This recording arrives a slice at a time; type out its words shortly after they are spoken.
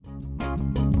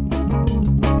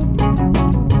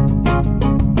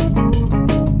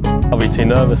I'll be too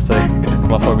nervous to.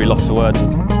 I'll probably be lost for words.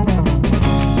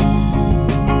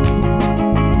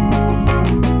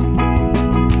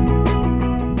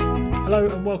 Hello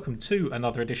and welcome to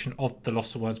another edition of the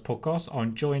Lost for Words podcast.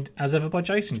 I'm joined as ever by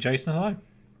Jason. Jason, hello.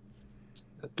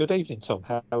 Good evening, Tom.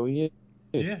 How are you?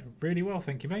 Yeah, really well,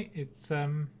 thank you, mate. It's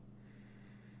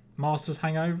Masters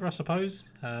hangover, I suppose.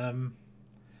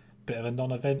 Bit of a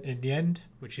non-event in the end,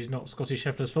 which is not Scotty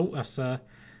Scheffler's fault. That's an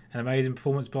amazing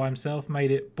performance by himself.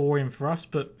 Made it boring for us,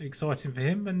 but exciting for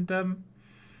him. And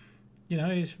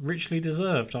it's richly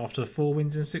deserved after 4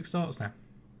 wins in 6 starts now.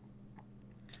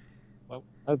 Well,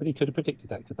 nobody could have predicted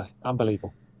that, could they?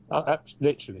 Unbelievable.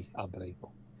 Literally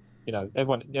unbelievable. You know,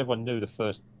 everyone knew the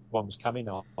first one was coming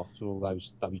after all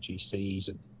those WGCs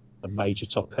and major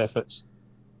top efforts.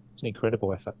 It's an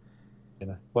incredible effort. You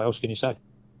know, what else can you say?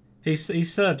 He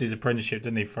served his apprenticeship,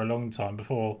 didn't he, for a long time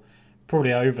before,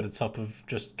 probably over the top of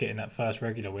just getting that first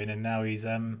regular win, and now he's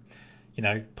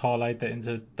parlayed that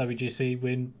into WGC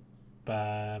win.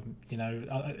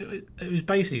 It was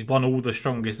basically he's won all the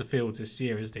strongest of fields this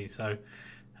year, isn't he? So,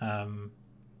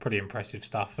 pretty impressive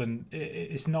stuff, and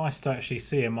it's nice to actually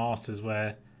see a Masters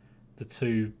where the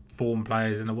two form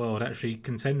players in the world actually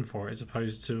contend for it, as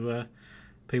opposed to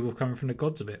people coming from the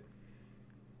gods a bit.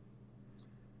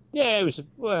 Yeah, it wasn't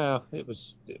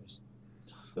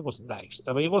that.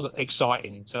 I mean, it wasn't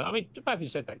exciting. I mean, having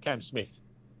said that, Cam Smith,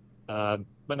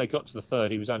 when they got to the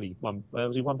third, he was only one.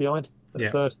 Was he one behind at the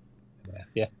third?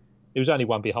 Yeah. He was only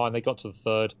one behind. They got to the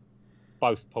third,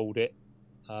 both pulled it,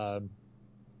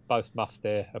 both muffed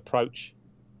their approach,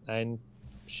 and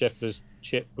Scheffler's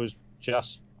chip was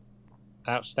just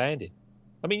outstanding.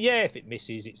 I mean, yeah, if it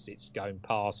misses, it's going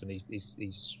past, and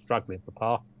he's struggling for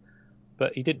par,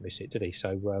 but he didn't miss it, did he?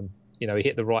 So he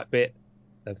hit the right bit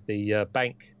of the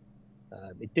bank.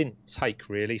 It didn't take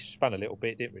really, spun a little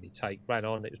bit, didn't really take, ran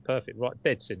on, it was perfect, right,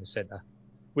 dead in the centre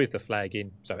with the flag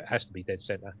in, so it has to be dead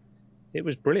centre. It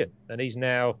was brilliant, and he's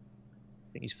now, I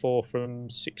think he's 4 from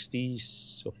 60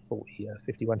 or 40,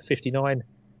 51, 59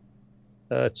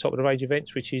 top of the range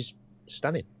events, which is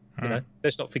stunning. You know,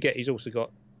 let's not forget he's also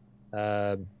got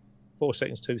 4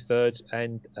 seconds, 2/3,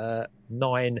 and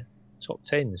 9 top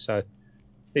 10. So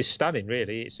it's stunning,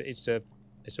 really. It's a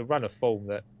run of form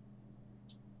that,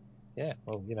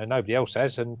 nobody else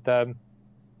has. And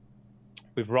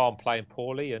with Rahm playing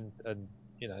poorly and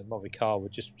Morikawa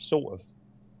just sort of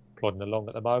plodding along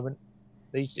at the moment,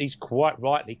 he's quite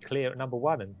rightly clear at number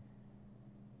 1 and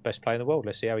best player in the world.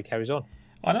 Let's see how he carries on.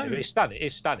 I know it's stunning.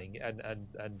 It's stunning, and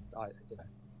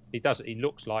he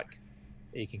looks like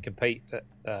he can compete at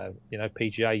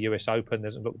PGA, US Open.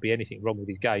 Doesn't look to be anything wrong with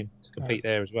his game to compete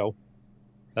there as well.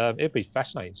 It'd be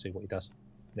fascinating to see what he does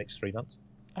next 3 months.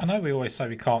 I know we always say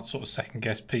we can't sort of second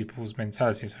guess people's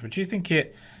mentalities, but do you think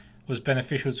it was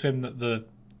beneficial to him that the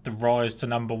rise to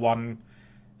number 1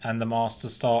 and the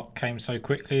Masters start came so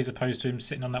quickly, as opposed to him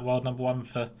sitting on that world number 1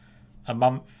 for a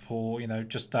month, or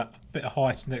just that bit of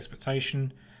heightened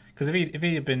expectation? Because if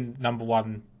he had been number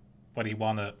 1 when he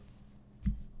won at,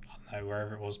 I don't know,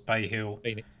 wherever it was, Bay Hill,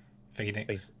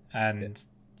 Phoenix. And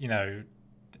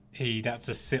he'd had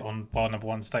to sit on world number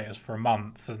 1 status for a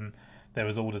month, and there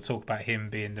was all the talk about him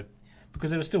being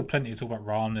because there was still plenty to talk about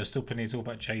Rahm, there was still plenty to talk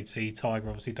about JT. Tiger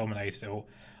obviously dominated it all.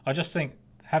 I just think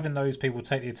having those people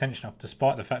take the attention off,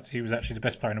 despite the fact that he was actually the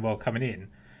best player in the world coming in,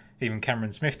 even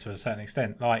Cameron Smith to a certain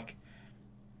extent, like,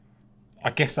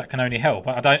 I guess that can only help.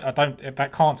 I don't.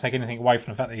 That can't take anything away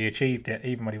from the fact that he achieved it,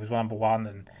 even when he was number 1,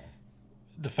 and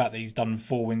the fact that he's done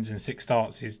 4 wins in 6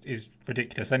 starts is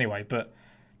ridiculous anyway. But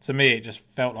to me, it just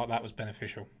felt like that was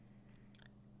beneficial.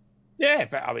 Yeah,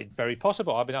 but I mean, very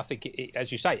possible. I mean, I think,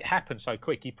 as you say, it happened so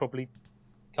quick, he probably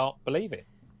can't believe it.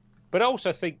 But I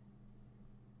also think,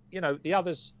 the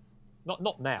others,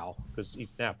 not now, because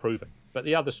he's now proven, but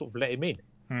the others sort of let him in.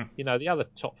 The other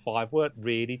top 5 weren't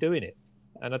really doing it.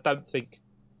 And I don't think,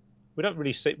 we don't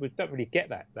really get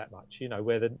that much,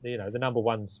 where the number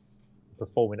 1's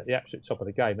performing at the absolute top of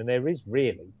the game. And there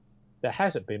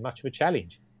hasn't been much of a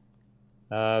challenge.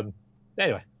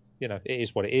 Anyway, it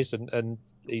is what it is. And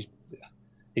he's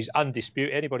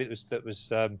undisputed. Anybody that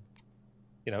was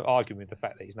arguing with the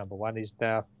fact that he's number 1 is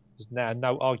now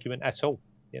no argument at all.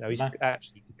 He's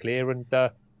absolutely clear. And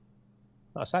like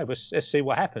I say, let's see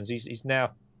what happens. He's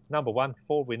now number 1,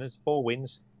 4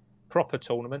 wins, proper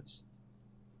tournaments.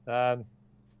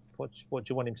 What do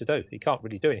you want him to do? He can't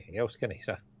really do anything else, can he?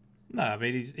 So. No, I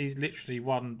mean he's literally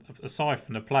won, aside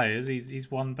from the players, he's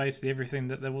won basically everything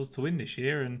that there was to win this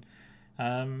year, and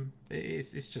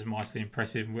it's just mightily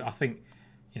impressive. I think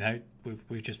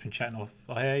we've just been chatting off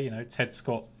here. Ted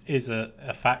Scott is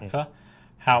a factor.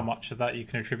 How much of that you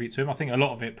can attribute to him? I think a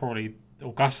lot of it probably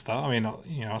Augusta. I mean,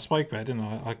 I spoke about it, didn't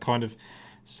I? I kind of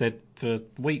said for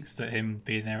weeks that him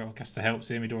being there at Augusta helps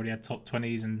him. He'd already had top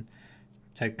 20s and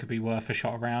Ted could be worth a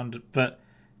shot around. But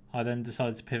I then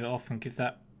decided to pivot off and give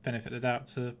that benefit of the doubt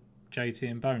to JT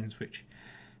and Bones, which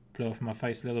blew up in my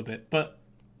face a little bit. But,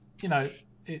 it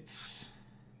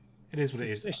is what it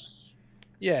is.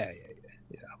 Yeah.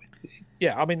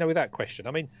 I mean, no, without question.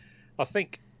 I mean, I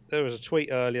think there was a tweet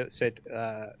earlier that said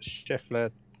Scheffler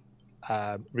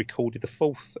recorded the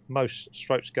fourth most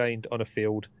strokes gained on a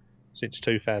field since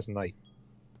 2008,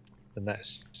 and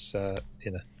that's that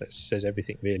says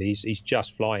everything really. He's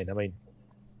just flying. I mean,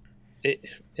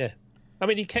 I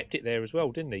mean, he kept it there as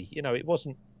well, didn't he? It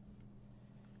wasn't.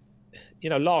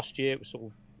 Last year it was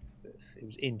it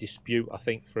was in dispute, I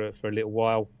think, for a little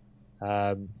while.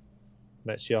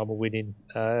 Matsuyama winning.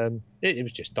 It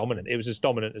was just dominant. It was as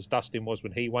dominant as Dustin was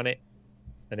when he won it,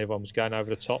 and everyone was going over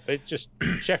the top. It just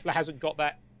Scheffler hasn't got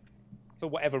that, for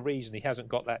whatever reason. He hasn't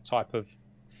got that type of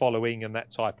following and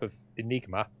that type of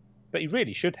enigma, but he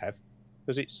really should have,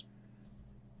 because it's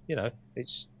no.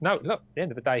 Look, at the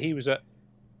end of the day, he was at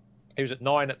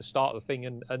 9 at the start of the thing,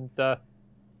 and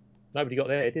nobody got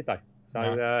there, did they?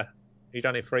 So No. he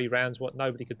done in 3 rounds what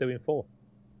nobody could do in 4.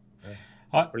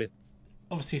 Brilliant.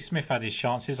 Obviously, Smith had his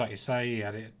chances, like you say. He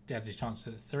had his chance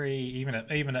at 3, even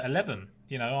at 11.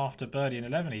 After birdie in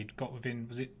 11, he'd got within,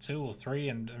 was it 2 or 3,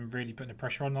 and really putting the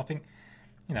pressure on. I think,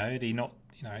 had he not,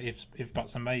 if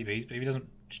buts and maybes, but if he doesn't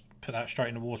put that straight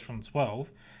in the water on 12,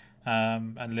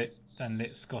 and let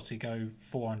Scotty go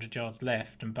 400 yards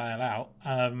left and bail out,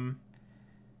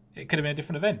 it could have been a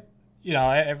different event.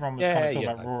 Everyone was kind of talking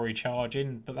about Rory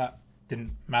charging, but that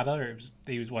didn't matter.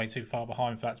 He was way too far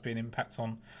behind for that to be an impact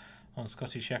on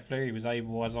Scotty Scheffler. He was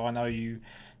able, as I know you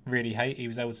really hate, he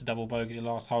was able to double bogey the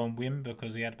last hole and win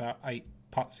because he had about 8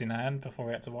 putts in hand before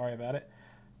he had to worry about it.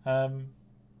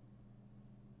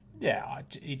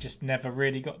 He just never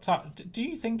really got touched. Do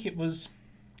you think it was,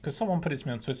 because someone put it to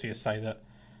me on Twitter to say that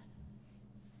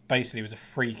basically it was a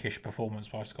freakish performance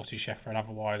by Scotty Scheffler and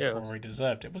otherwise Rory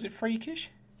deserved it. Was it freakish?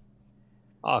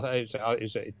 It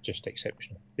was just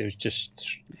exceptional. It was just,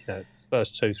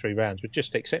 first 2-3 rounds were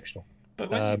just exceptional.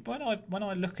 But when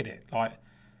I look at it, like,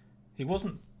 he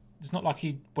wasn't. It's not like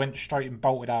he went straight and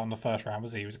bolted out on the first round,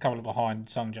 was he? He was a couple of behind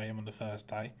Sungjae on the first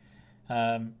day.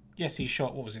 Yes, he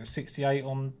shot, what was it, 68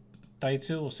 on day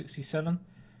 2 or 67,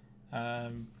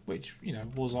 which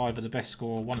was either the best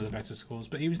score or one of the better scores.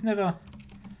 But he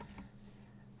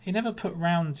never put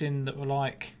rounds in that were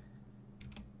like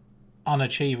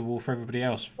unachievable for everybody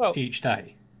else each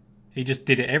day. He just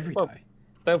did it every day.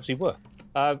 They obviously were.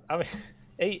 But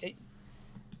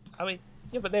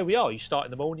there we are. You start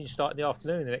in the morning, you start in the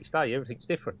afternoon, the next day, everything's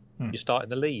different. You start in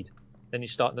the lead, then you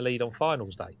start in the lead on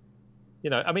finals day. He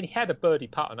had a birdie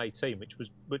putt on 18,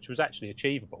 which was actually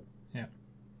achievable. Yeah.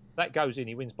 That goes in,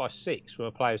 he wins by 6 when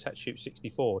a player's had to shoot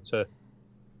 64 to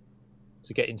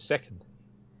get in second.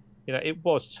 It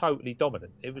was totally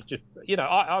dominant. It was just,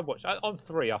 I watched on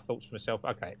 3. I thought to myself,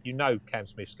 okay, Cam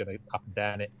Smith's going to up and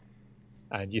down it,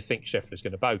 and you think Scheffler's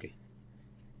going to bogey,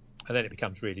 and then it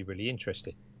becomes really, really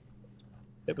interesting.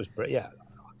 It was,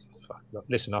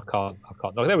 listen, I can't.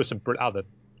 There were some other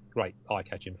great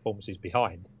eye-catching performances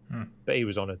behind, but he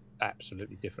was on an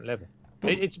absolutely different level.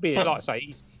 It's like I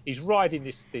say, he's riding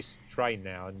this train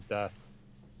now, and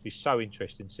it's so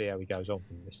interesting to see how he goes on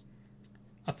from this.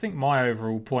 I think my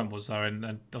overall point was, though,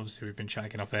 and obviously we've been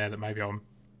chatting off air, that maybe I'm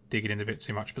digging in a bit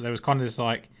too much, but there was kind of this,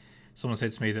 like, someone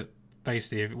said to me that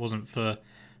basically if it wasn't for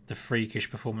the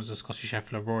freakish performance of Scotty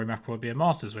Scheffler, Rory McIlroy would be a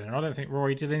Masters winner. I don't think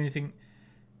Rory did anything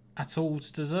at all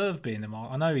to deserve being the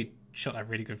Masters. I know he shot that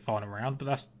really good final round, but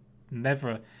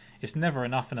it's never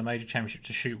enough in a major championship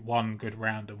to shoot one good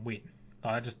round and win.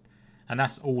 And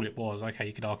that's all it was. Okay,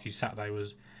 you could argue Saturday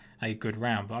was a good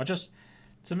round, but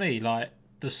to me, like,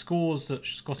 the scores that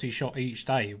Scotty shot each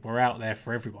day were out there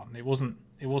for everyone. It wasn't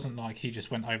like he just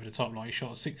went over the top. Like, he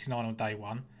shot a 69 on day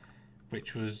 1,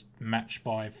 which was matched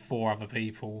by 4 other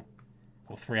people,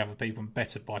 or 3 other people, and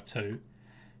bettered by 2.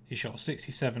 He shot a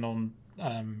 67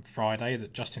 on Friday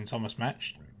that Justin Thomas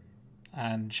matched,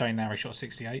 and Shane Lowry shot a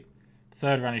 68.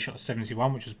 Third round he shot a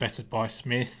 71, which was bettered by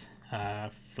Smith,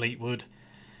 Fleetwood,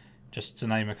 just to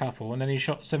name a couple, and then he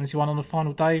shot 71 on the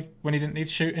final day when he didn't need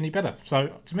to shoot any better.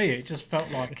 So to me, it just felt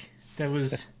like it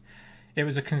was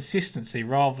a consistency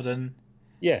rather than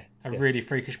a really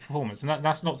freakish performance. And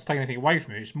that's not to take anything away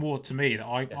from it. It's more to me that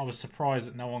I was surprised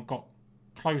that no one got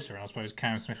closer. And I suppose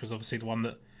Cam Smith was obviously the one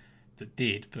that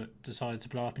did, but decided to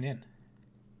blow up in the end.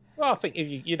 Well, I think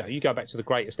if you go back to the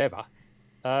greatest ever.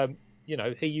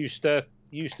 He used to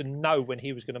know when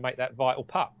he was going to make that vital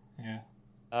putt. Yeah.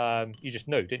 You just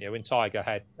knew, didn't you? When Tiger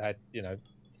had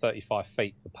 35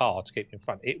 feet for par to keep in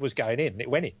front, it was going in, and it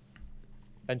went in.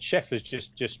 And Scheffler's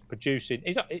just producing.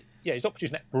 He's not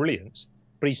producing that brilliance,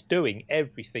 but he's doing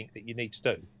everything that you need to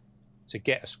do to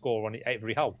get a score on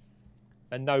every hole,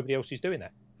 and nobody else is doing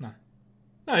that. No.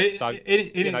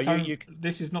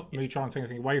 This is not me trying to take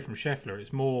anything away from Scheffler.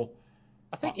 It's more.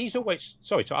 I think he's always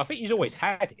I think he's always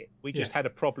had it. We just had a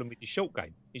problem with his short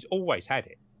game. He's always had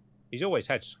it. He's always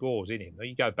had scores in him.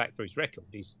 You go back through his record.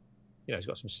 He's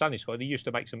got some stunning scores. He used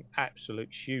to make some absolute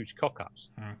huge cock-ups.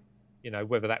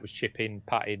 Whether that was chipping,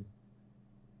 putting.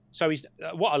 So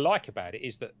what I like about it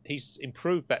is that he's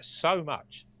improved that so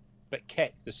much, but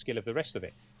kept the skill of the rest of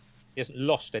it. He hasn't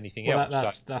lost anything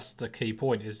else. That's the key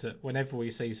point, is that whenever we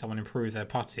see someone improve their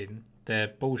putting, their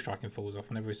ball striking falls off.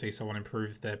 Whenever we see someone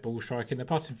improve their ball striking, their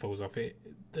putting falls off.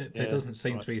 There doesn't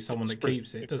seem to be someone that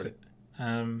keeps it, does it?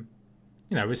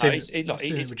 We're seeing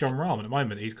it with Jon Rahm at the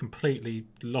moment. He's completely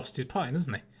lost his putting,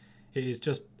 hasn't he? It is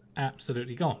just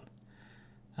absolutely gone.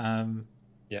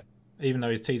 Even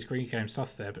though his tee to green game's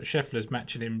tough there, but Scheffler's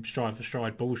matching him stride for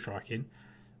stride ball striking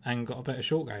and got a better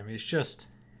short game. It's just,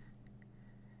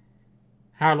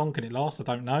 how long can it last? I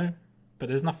don't know, but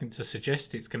there's nothing to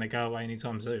suggest it's going to go away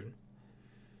anytime soon.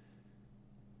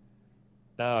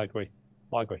 No, I agree.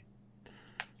 I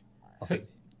think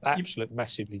absolute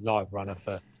massively live runner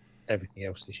for everything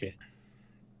else this year.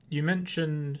 You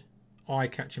mentioned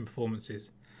eye-catching performances.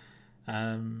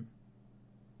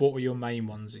 What were your main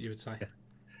ones that you would say?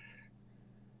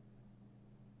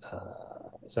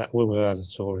 That Will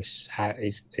Zalatoris,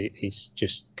 he's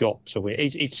just got to win.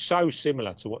 It's so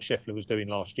similar to what Scheffler was doing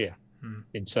last year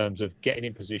in terms of getting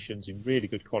in positions in really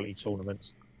good quality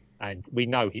tournaments, and we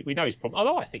know his problem.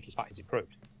 Although I think his putting's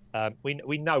improved,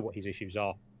 we know what his issues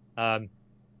are. I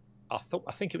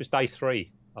think it was day 3.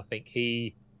 I think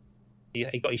he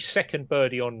got his second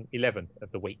birdie on 11 of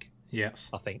the week. Yes,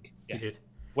 I think he did.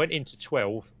 Went into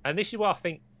 12, and this is why I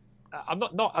think I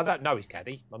don't know his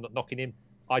caddy. I'm not knocking him.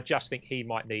 I just think he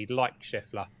might need, like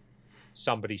Scheffler,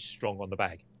 somebody strong on the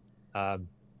bag.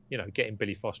 Getting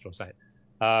Billy Foster or something.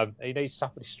 He needs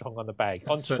somebody strong on the bag.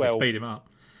 That'd on 12, speed him up.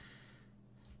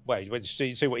 Well, you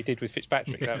see what he did with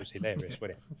Fitzpatrick. That was hilarious,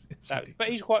 wasn't it? But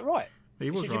he's quite right.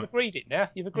 He was right. You've agreed it now.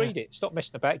 You've agreed it. Stop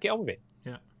messing about. Get on with it.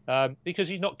 Yeah. Because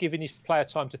he's not giving his player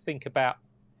time to think about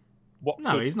what.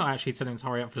 No, he's not actually telling him to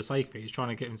hurry up for the sake of it. He's trying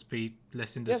to get him to be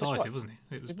less indecisive, right. wasn't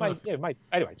he? It was perfect.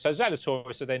 Anyway, so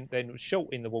Zalatoris then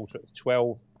short in the water at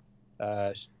 12,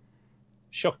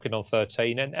 shocking on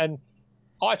 13, and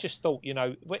I just thought,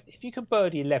 if you can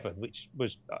birdie 11, which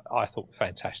was I thought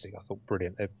fantastic, I thought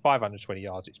brilliant. At 520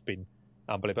 yards, it's been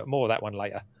unbelievable. But more of that one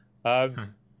later.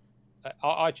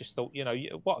 I just thought,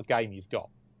 what a game you've got,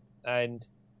 and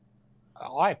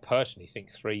I personally think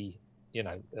 3,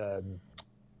 where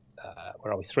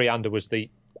are we? 3 under was the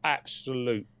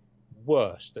absolute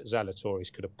worst that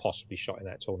Zalatoris could have possibly shot in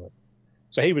that tournament.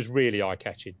 So he was really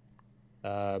eye-catching.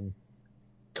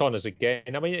 Connors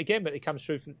again. I mean, again, but it comes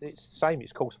through. It's the same.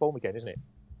 It's course form again, isn't it?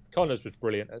 Connors was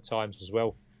brilliant at times as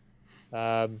well.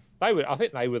 I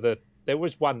think they were there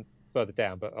was one further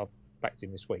down, but I've backed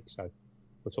him this week, so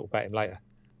we'll talk about him later.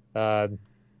 The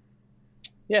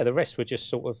rest were just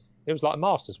sort of. It was like a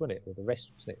Masters, wasn't it? Or the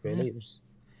rest, wasn't it? Really, It was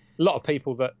a lot of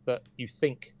people that you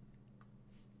think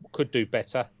could do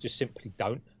better just simply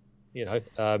don't.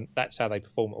 That's how they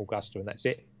perform at Augusta, and that's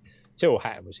it. Tyrrell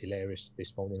Hatton was hilarious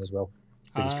this morning as well.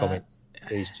 With his comments,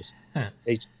 he's just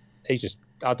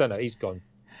I don't know. He's getting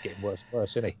worse and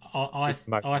worse, isn't he? I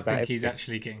think he's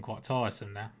actually getting quite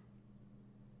tiresome now.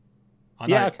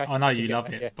 Okay. I know you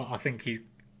love it, but I think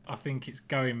it's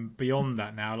going beyond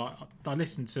that now. Like, I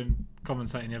listened to him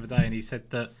commentating the other day, and he said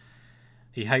that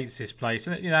he hates this place,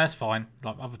 and that's fine.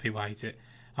 Like, other people hate it.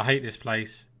 I hate this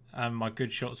place, and my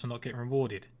good shots are not getting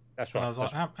rewarded. That's right. And I was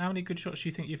like, how many good shots do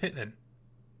you think you've hit then?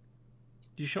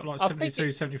 You shot like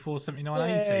 72, 74,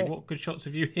 79, 80. What good shots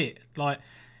have you hit? Like,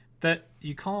 that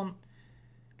you can't.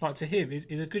 Like, to him,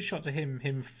 is a good shot to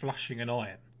him flushing an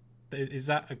iron. Is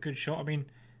that a good shot? I mean,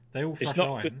 they all flush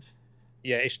irons.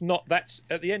 Yeah, it's not. That's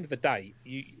at the end of the day.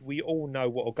 We all know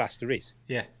what Augusta is.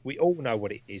 Yeah, we all know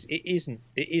what it is. It isn't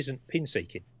pin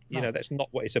seeking. No. That's not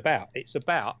what it's about. It's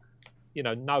about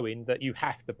knowing that you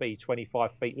have to be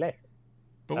 25 feet left.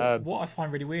 But what I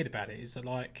find really weird about it is that,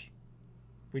 like,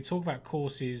 we talk about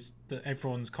courses that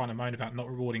everyone's kind of moaned about not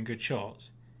rewarding good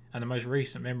shots, and the most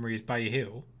recent memory is Bay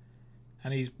Hill,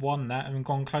 and he's won that and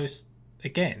gone close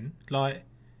again. Like,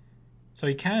 so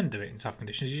he can do it in tough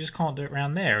conditions. You just can't do it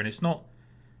around there, and it's not.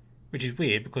 which is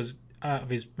weird because out of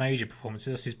his major performances,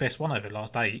 that's his best one over the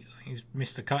last 8. I think he's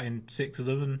missed a cut in 6 of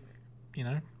them,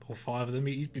 and or 5 of them.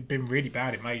 He's been really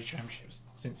bad in major championships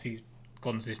since he's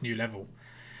gone to this new level.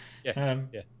 Yeah,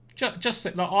 yeah. Just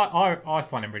like I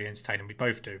find him really entertaining. We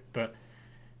both do, but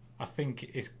I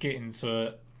think it's getting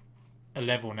to a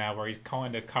level now where he's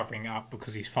kind of covering it up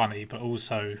because he's funny, but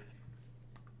also,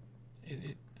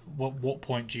 what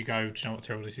point do you go? Do you know what,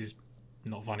 Tyrrell? This is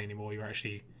not funny anymore. You're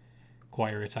actually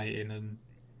quite irritating, and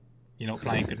you're not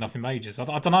playing good enough in majors. I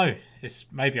don't know.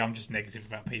 Maybe I'm just negative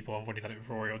about people. I've already done it with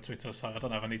Rory on Twitter, so I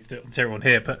don't know if I need to do it on Tyrrell on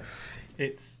here. But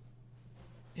I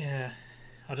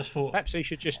just thought perhaps he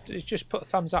should just put a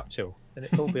thumbs up to, and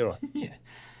it'll all be alright. Yeah.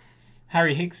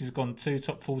 Harry Higgs has gone 2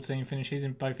 top 14 finishes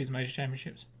in both his major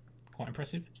championships. Quite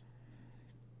impressive.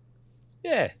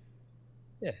 Yeah.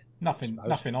 Nothing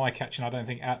eye catching. I don't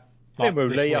think at Limbo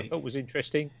this Lee, week. I thought was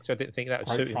interesting because I didn't think that would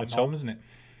Great suit him front at all. nine, wasn't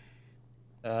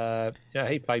it?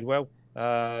 He played well.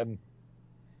 It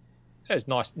was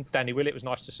nice. Danny Willett was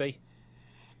nice to see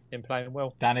him playing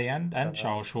well. Danny and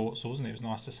Charles Schwartz, wasn't it? It was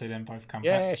nice to see them both come back.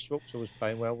 Yeah, Schwartz was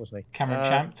playing well, wasn't he? Cameron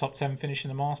Champ, top 10 finish in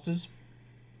the Masters.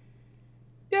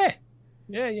 Yeah,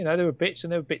 there were bits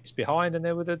and there were bits behind, and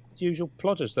there were the usual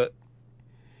plodders that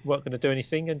weren't going to do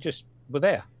anything and just were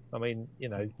there. I mean,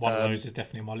 one of those is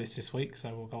definitely on my list this week, so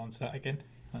we'll go on to that again.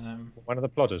 One of the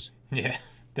plodders. Yeah,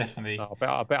 definitely. Oh,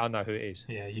 I bet I know who it is.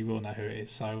 Yeah, you will know who it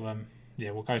is. So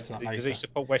we'll go to that later. Does he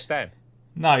support West Ham?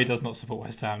 No, he does not support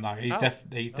West Ham. No,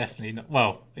 he's definitely not.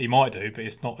 Well, he might do, but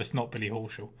it's not Billy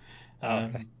Horschel.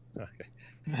 Okay.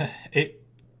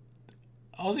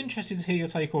 I was interested to hear your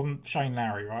take on Shane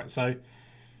Lowry, right? So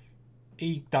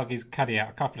he dug his caddy out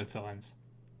a couple of times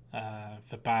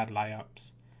for bad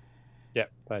layups. Yeah,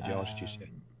 bad yardages.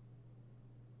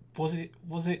 Was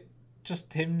it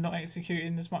just him not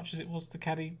executing as much as it was the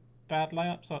caddy bad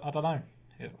layups? I don't know.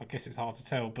 I guess it's hard to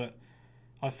tell, but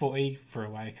I thought he threw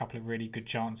away a couple of really good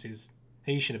chances.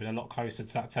 He should have been a lot closer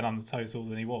to that 10 under total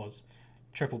than he was.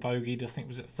 Triple bogeyed, I think,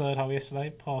 was at third hole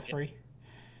yesterday, par 3.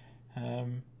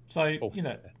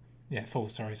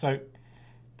 Fourth. Sorry. So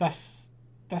that's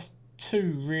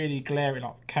 2 really glaring.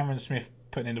 Like Cameron Smith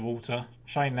putting in the water,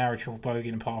 Shane Lowry triple bogey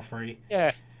in par 3.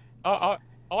 Yeah, I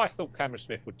thought Cameron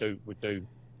Smith would do.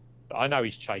 I know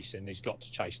he's chasing. He's got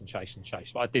to chase and chase and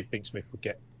chase. But I did think Smith would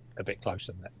get a bit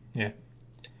closer than that. Yeah.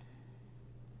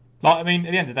 Like, I mean,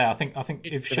 at the end of the day, I think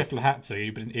if Scheffler had to, he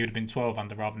would have been 12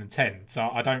 under rather than 10. So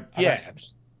I don't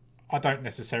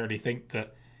necessarily think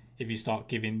that if you start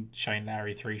giving Shane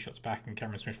Lowry 3 shots back and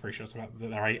Cameron Smith 3 shots back, that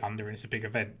they're 8 under and it's a big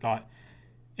event. Like,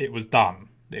 it was done.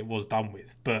 It was done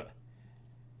with. But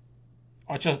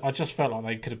I just felt like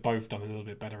they could have both done a little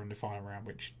bit better in the final round,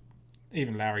 which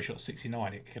even Lowry shot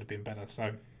 69, it could have been better.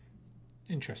 So,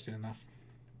 interesting enough.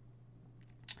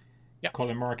 Yep.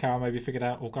 Colin Morikawa maybe figured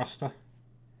out Augusta.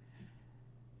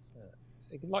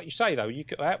 Like you say though,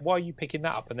 why are you picking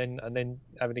that up and then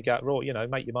having to go raw?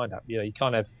 Make your mind up. You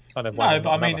can't have No, but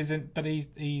I mean, he's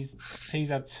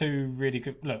had 2 really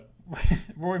good. Look,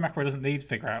 Rory McIlroy doesn't need to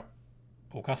figure out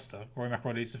Augusta. Rory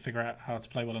McIlroy needs to figure out how to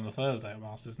play well on a Thursday at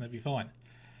Masters, and they'll be fine.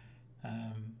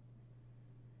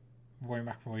 Rory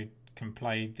McIlroy can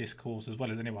play this course as well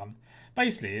as anyone.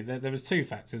 Basically, there was 2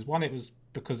 factors. One, it was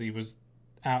because he was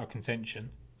out of contention,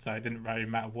 so it didn't really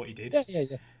matter what he did.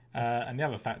 Yeah. And the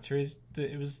other factor is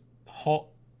that it was hot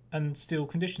and still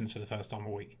conditions for the first time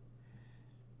all week.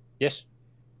 Yes.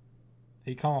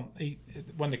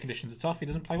 When the conditions are tough, he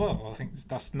doesn't play well. I think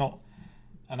that's not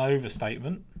an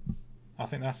overstatement. I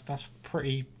think that's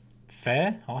pretty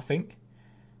fair. I think.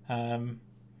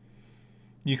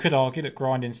 You could argue that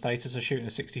grinding status of shooting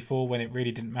a 64 when it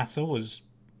really didn't matter was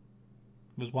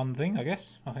one thing. I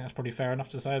guess I think that's probably fair enough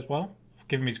to say as well.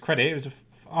 Give him his credit. It was an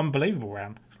unbelievable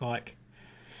round. Like,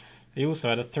 he also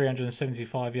had a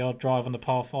 375-yard drive on the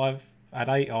par 5, had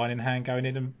 8 iron in hand going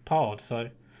in and parred. So I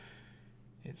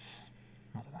don't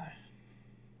know.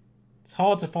 It's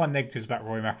hard to find negatives about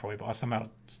Rory McIlroy, but I somehow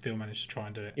still managed to try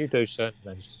and do it. You do certainly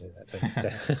manage to do that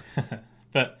too.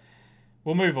 But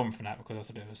we'll move on from that because that's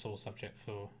a bit of a sore subject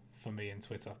for me and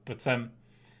Twitter. But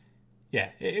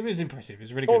it was impressive. It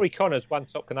was really Rory good. Connors won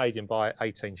top Canadian by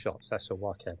 18 shots. That's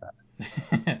all I care about.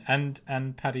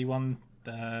 and Paddy won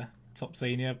the top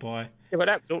senior by. Yeah, but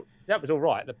that was all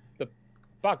right. The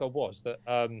bugger was that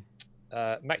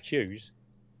Matt Hughes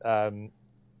birdied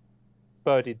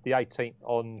the 18th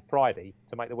on Friday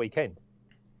to make the weekend.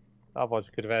 Otherwise,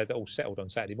 we could have had it all settled on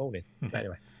Saturday morning. But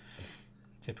anyway,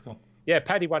 typical. Yeah,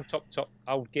 Paddy won top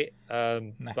old git,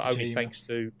 but only thanks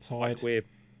to Mike Weir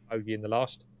bogey in the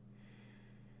last.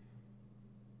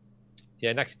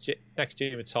 Yeah,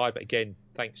 Nakajima tied, but again,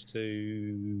 thanks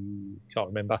to can't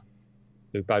remember.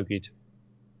 who bogeyed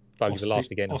the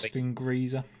last again. Austin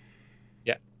Greaser.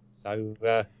 Yeah. So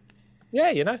the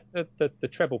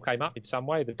treble came up in some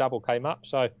way. The double came up.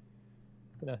 So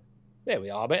there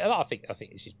we are. I think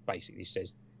this is basically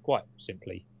says quite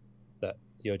simply that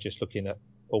you're just looking at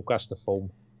Augusta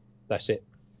form. That's it.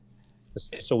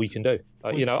 That's all you can do.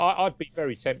 I'd be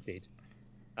very tempted.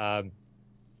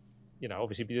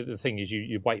 Obviously the thing is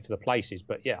you wait for the places,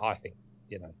 but yeah, I think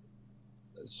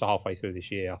so halfway through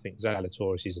this year, I think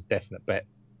Zalatoris is a definite bet.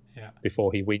 Yeah.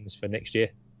 Before he wins for next year,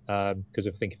 because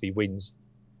I think if he wins,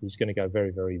 he's going to go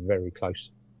very, very, very close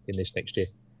in this next year.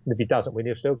 And if he doesn't win,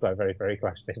 he'll still go very, very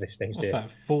close in this next year. What's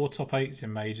that? 4 top 8s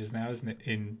in majors now, isn't it?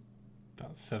 In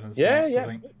about 7 starts, I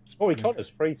think. Corey Connors,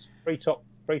 three top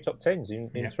 10s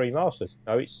in 3 Masters.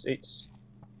 No, it's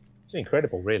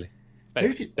incredible, really.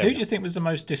 Who do you think was the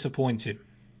most disappointing?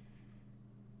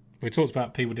 We talked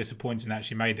about people disappointing that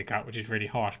actually made the cut, which is really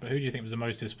harsh. But who do you think was the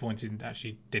most disappointing that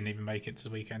actually didn't even make it to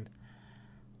the weekend?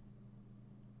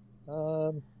 I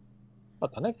don't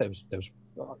know if there was,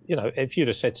 if you'd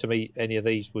have said to me any of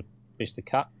these would miss the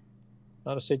cut,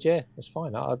 I'd have said, yeah, that's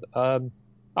fine. Paul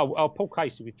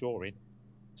Casey withdrawing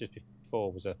just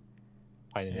before was a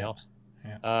pain in the arse.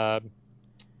 Yeah.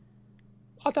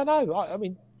 I don't know. I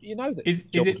mean, that is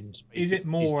it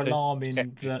more alarming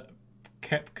that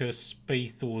Koepka,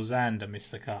 Spieth, or Xander missed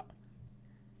the cut?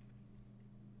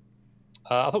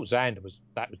 I thought Xander was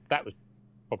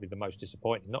probably the most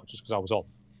disappointing, not just because I was on,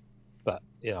 but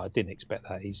I didn't expect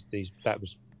that. He's the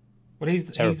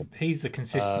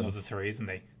consistent of the three, isn't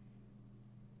he?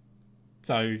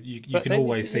 So you can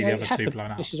always see the other two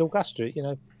blown out. This is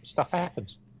Augusta, stuff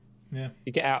happens. Yeah.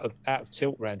 You get out of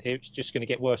tilt round here, it's just going to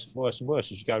get worse and worse and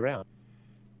worse as you go round.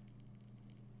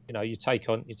 You take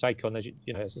on as I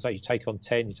say, you take on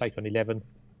 10, you take on 11,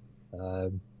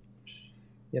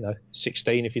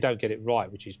 16 if you don't get it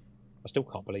right, which is I still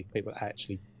can't believe people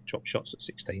actually drop shots at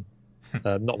 16.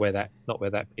 Not where that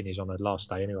pin is on the last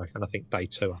day anyway, and I think day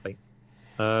 2,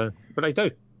 but they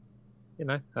do.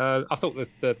 I thought that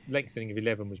the lengthening of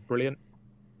 11 was brilliant.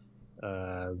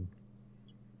 I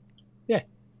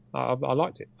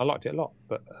liked it. I liked it a lot,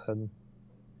 but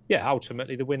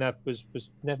ultimately the winner was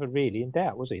never really in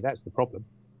doubt, was he? That's the problem.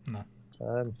 No.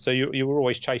 So you were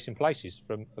always chasing places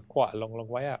from quite a long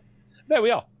way out. There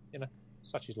we are.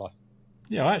 Such is life.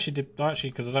 Yeah, I actually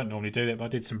because I don't normally do that, but I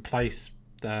did some place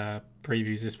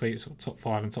previews this week, sort of top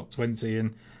 5 and top 20,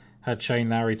 and had Shane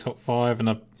Lowry top 5, and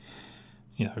I,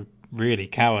 really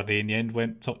cowardly in the end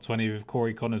went top 20 with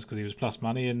Corey Connors because he was plus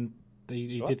money, and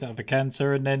he did that for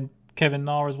Cancer, and then Kevin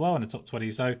Na as well in the top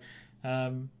 20. So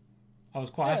I was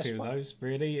quite happy with those.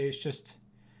 Really, it's just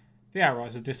the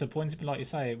outrights are disappointing, but like you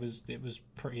say, it was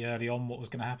pretty early on what was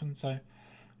going to happen. So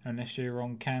unless you're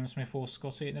on Cam Smith or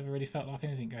Scotty, it never really felt like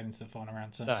anything going into the final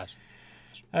round. So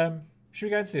should we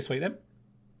go into this week then?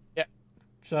 Yeah.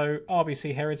 So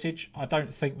RBC Heritage, I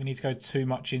don't think we need to go too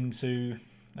much into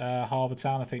Harbour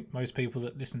Town. I think most people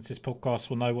that listen to this podcast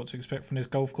will know what to expect from this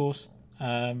golf course.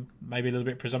 Maybe a little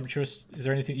bit presumptuous. Is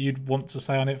there anything you'd want to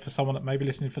say on it for someone that may be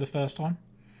listening for the first time?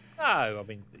 No, I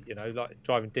mean, like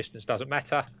driving distance doesn't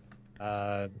matter.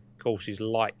 Courses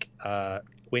like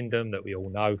Wyndham that we all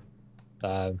know,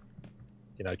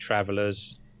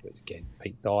 Travellers, again,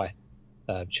 Pete Dye,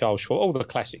 Charles Schwartz, all the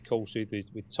classic courses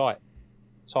with tight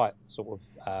sort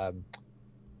of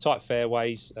tight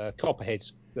fairways.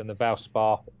 Copperheads and the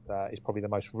Valspar is probably the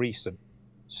most recent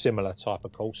similar type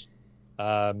of course.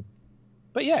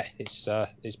 But yeah, it's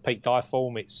Pete Dye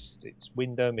form. It's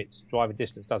Wyndham. It's driving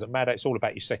distance doesn't matter. It's all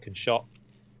about your second shot.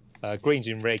 Greens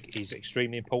in reg is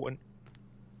extremely important.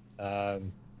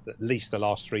 At least the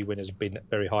last 3 winners have been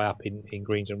very high up in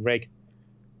greens and reg.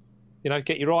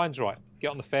 Get your irons right. Get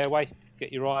on the fairway.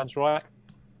 Get your irons right,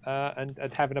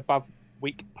 and have an above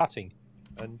weak putting.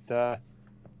 And for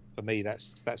me,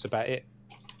 that's about it.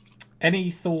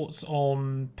 Any thoughts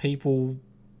on people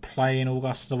playing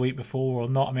Augusta the week before or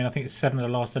not? I mean, I think it's 7 of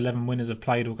the last 11 winners have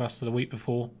played Augusta the week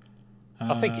before.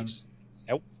 I think it's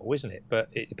helpful, isn't it? But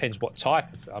it depends what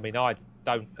type of. I mean, I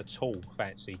don't at all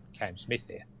fancy Cam Smith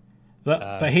here. But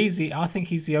I think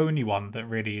he's the only one that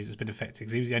really has been affected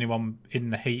because he was the only one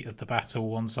in the heat of the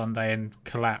battle on Sunday and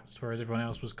collapsed, whereas everyone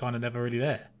else was kind of never really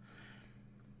there.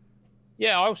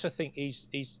 Yeah, I also think he's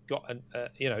got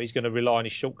he's going to rely on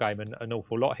his short game an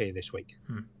awful lot here this week.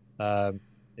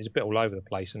 He's a bit all over the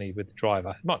place, isn't he, with the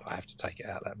driver? He might not have to take it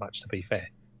out that much, to be fair.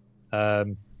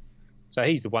 So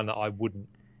he's the one that I wouldn't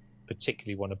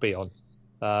particularly want to be on.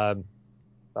 I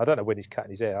don't know when he's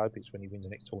cutting his hair. I hope it's when he wins the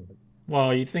next tournament.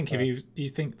 Well, you think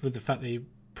with the fact that he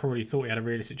probably thought he had a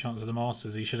realistic chance of the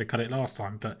Masters. He should have cut it last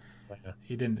time, but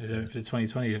he didn't do it for the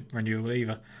 2020 renewal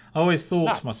either. I always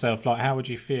thought to myself, like, how would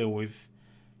you feel if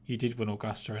you did win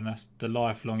Augusta, and that's the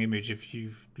lifelong image if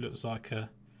you looks like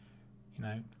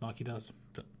like he does.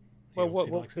 But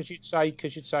what could you say?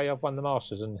 Because you'd say I've won the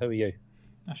Masters, and who are you?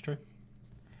 That's true.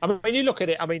 I mean, when you look at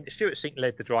it, I mean, Stuart Sink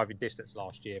led the driving distance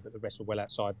last year, but the rest were well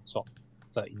outside the top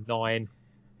 39.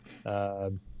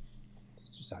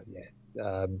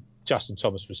 Justin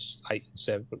Thomas was 8th and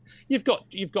 7th. But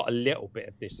you've got a little bit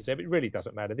of distance. It really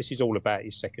doesn't matter. This is all about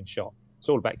his second shot. It's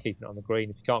all about keeping it on the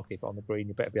green. If you can't keep it on the green,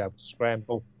 you better be able to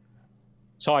scramble.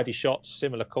 Tidy shots,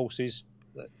 similar courses.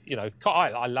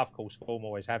 I love course form,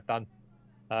 always have done.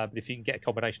 But if you can get a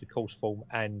combination of course form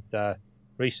and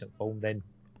recent form, then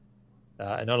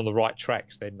and on the right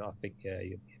tracks, then I think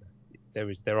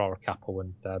there are a couple,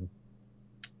 and I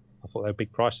thought they were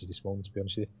big prices this morning, to be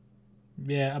honest with you.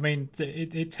 Yeah, I mean,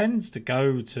 it tends to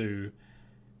go to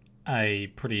a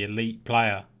pretty elite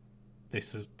player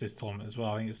this tournament as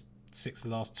well. I think it's 6 of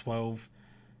the last 12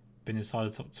 been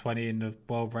inside the top 20 in the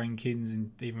world rankings, and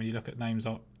even when you look at names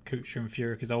like Kuchar and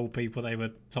Furyk as old people, they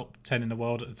were top 10 in the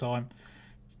world at the time,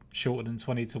 shorter than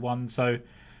 20 to 1. So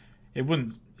it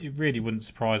really wouldn't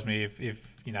surprise me if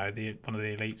one of the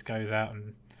elites goes out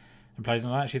and plays.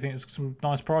 And I actually think there's some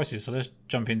nice prices, so let's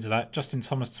jump into that. Justin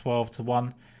Thomas 12 to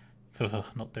 1.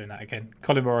 Not doing that again.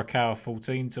 Colin Morikawa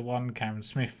 14 to 1. Cameron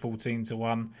Smith 14 to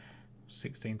 1.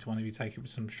 16 to 1 if you take it with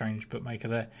some strange bookmaker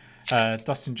there.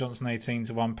 Dustin Johnson 18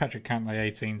 to 1. Patrick Cantlay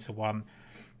 18 to 1.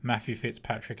 Matthew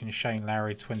Fitzpatrick and Shane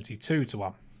Lowry 22 to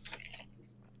 1.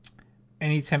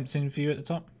 Any tempting for you at the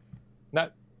top? No.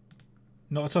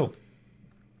 Not at all?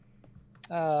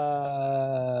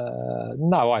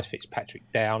 No, I'd Fitzpatrick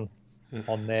down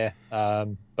on there. But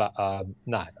no,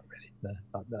 not really. No,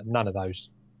 none of those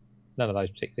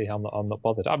particularly. I'm not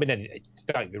bothered. I mean, don't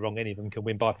get me wrong, any of them can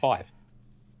win by 5.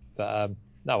 But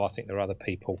no, I think there are other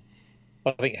people.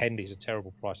 I think Henley's a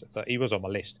terrible price at 30. He was on my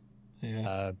list.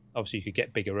 Yeah. Obviously, you could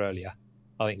get bigger earlier.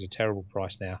 I think it's a terrible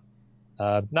price now.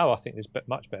 No, I think there's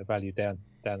much better value down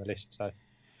the list. So.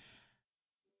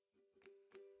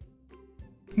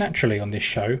 Naturally, on this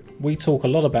show, we talk a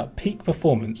lot about peak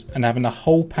performance and having a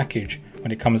whole package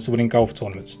when it comes to winning golf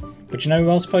tournaments. But you know who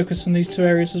else focused on these two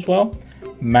areas as well?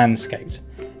 Manscaped.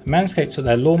 Manscaped took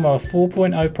their Lawnmower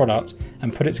 4.0 product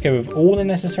and put it together with all the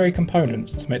necessary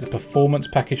components to make the Performance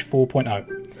Package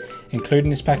 4.0. Including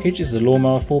this package is the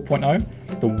Lawnmower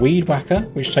 4.0, the Weed Whacker,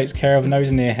 which takes care of nose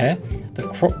and ear hair, the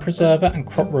Crop Preserver and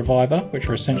Crop Reviver, which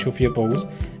are essential for your balls,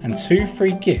 and 2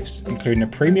 free gifts, including a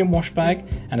premium wash bag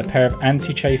and a pair of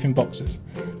anti-chafing boxers.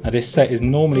 Now this set is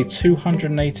normally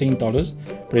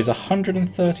 $218, but is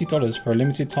 $130 for a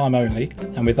limited time only,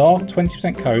 and with our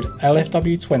 20% code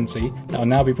LFW20, that will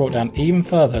now be brought down even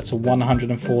further to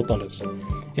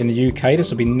 $104. In the UK,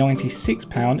 this will be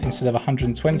 £96 instead of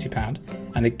 £120,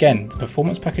 and again, the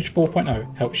Performance Package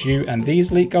 4.0 helps you and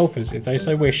these elite golfers, if they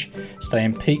so wish, stay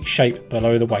in peak shape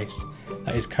below the waist.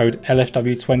 That is code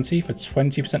LFW20 for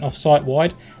 20% off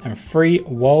site-wide and free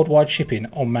worldwide shipping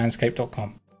on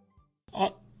manscaped.com.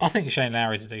 I think Shane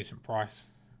Lowry is a decent price.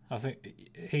 I think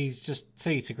he's just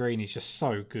tee to green. He's just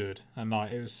so good, and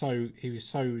he was so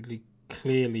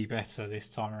clearly better this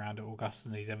time around at Augusta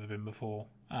than he's ever been before.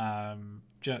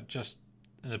 Just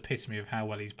an epitome of how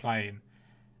well he's playing.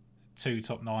 2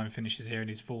 top 9 finishes here in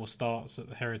his 4 starts at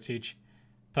the Heritage.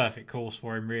 Perfect course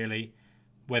for him, really.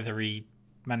 Whether he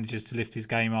manages to lift his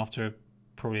game after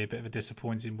probably a bit of a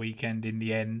disappointing weekend in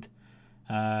the end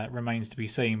remains to be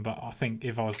seen. But I think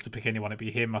if I was to pick anyone, it'd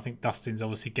be him. I think Dustin's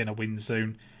obviously going to win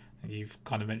soon. You've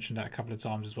kind of mentioned that a couple of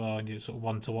times as well, and your sort of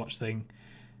one to watch thing,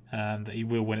 that he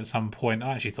will win at some point.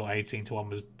 I actually thought 18 to 1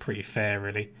 was pretty fair,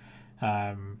 really.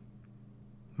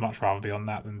 Much rather be on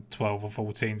that than 12 or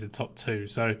 14 to top 2.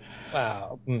 So,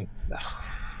 yeah,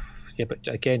 but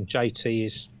again, JT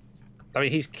is. I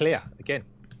mean, he's clear again,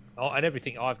 and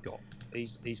everything I've got,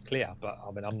 he's clear. But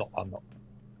I mean, I'm not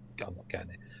going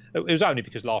there. It was only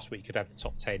because last week he could have the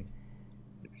top 10.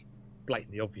 It was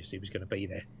blatantly obvious he was going to be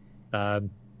there. No,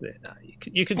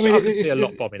 you can. I can see a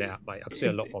lot bombing out, mate. I can see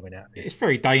a lot bombing out. It's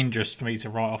very dangerous for me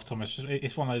to write off Thomas.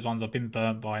 It's one of those ones I've been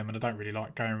burnt by him, and I don't really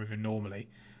like going with him normally.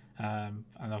 And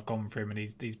I've gone for him, and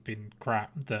he's been crap.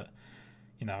 That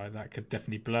that could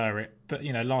definitely blur it. But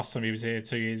last time he was here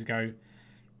 2 years ago,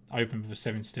 opened with a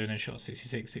 7-2 and then shot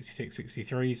 66, 66,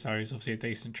 63. So it's obviously a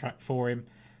decent track for him.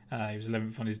 He was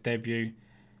 11th on his debut.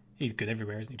 He's good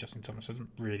everywhere, isn't he, Justin Thomas? It doesn't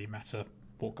really matter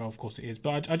what golf course it is.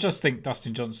 But I just think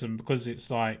Dustin Johnson, because it's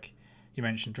like you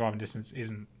mentioned, driving distance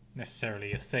isn't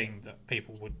necessarily a thing that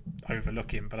people would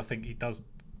overlook him. But I think he does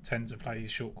tend to play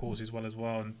short courses well as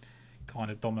well, and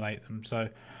kind of dominate them. So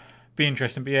be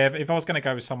interesting. But yeah, if I was going to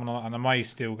go with someone, and I may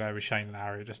still go with Shane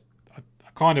Lowry, I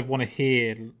kind of want to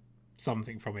hear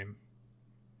something from him.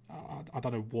 I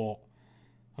don't know what.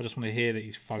 I just want to hear that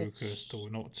he's focused or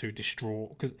not too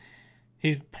distraught, because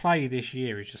his play this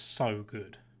year is just so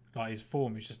good. Like, his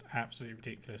form is just absolutely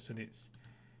ridiculous,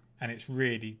 and it's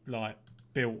really like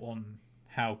built on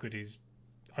how good his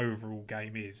overall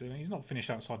game is. And he's not finished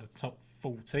outside the top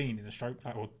 14 in the stroke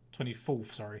play, or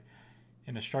 24th, sorry,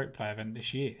 in the stroke play event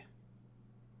this year.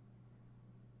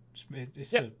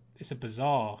 It's a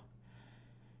bizarre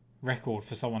record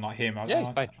for someone like him.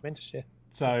 He's playing tremendous, yeah.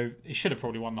 So he should have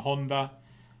probably won the Honda.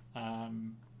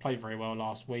 Played very well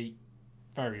last week.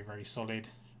 Very, very solid.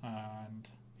 And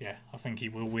yeah, I think he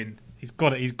will win. He's got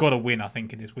to win, I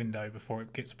think, in this window before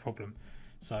it gets a problem.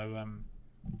 So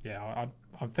yeah,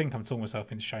 I think I'm talking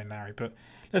myself into Shane Lowry. But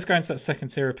let's go into that second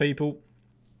tier of people.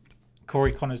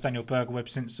 Corey Connors, Daniel Berger, Webb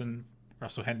Simpson,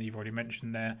 Russell Henley, you've already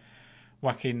mentioned there.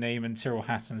 Joaquin Niemann, Tyrrell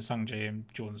Hatton, Sungjae Im,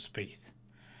 Jordan Spieth.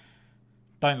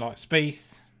 Don't like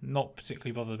Spieth. Not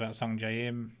particularly bothered about Sungjae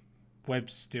Im.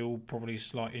 Webb's still probably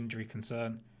slight injury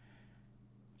concern.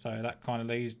 So that kind of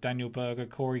leaves Daniel Berger,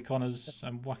 Corey Connors,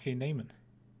 and Joaquin Niemann.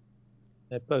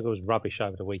 Yeah, Berger was rubbish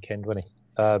over the weekend, wasn't he?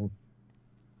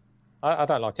 I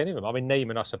don't like any of them. I mean,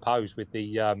 Niemann, I suppose, with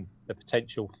the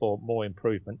potential for more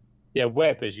improvement. Yeah,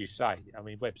 Webb, as you say. I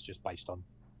mean, Webb's just based on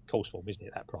course form, isn't it?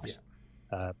 At that price.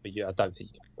 Yeah. But yeah, I don't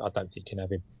think you can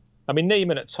have him. I mean,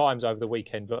 Niemann at times over the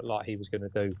weekend looked like he was going to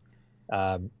do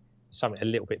something a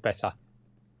little bit better.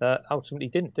 Ultimately,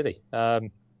 didn't, did he?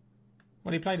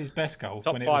 Well, he played his best golf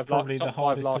when it was probably the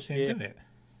hardest to see him do it,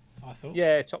 I thought.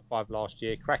 Yeah, top 5 last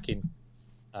year, cracking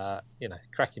tee at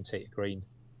green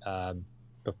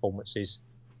performances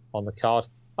on the card.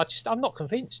 I'm not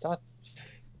convinced.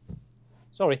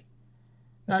 Sorry.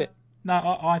 That's it.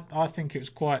 No, I think it was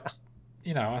quite.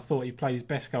 I thought he played his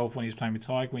best golf when he was playing with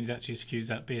Tiger, when he'd actually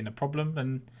excused that being a problem,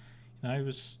 and he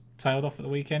was tailed off at the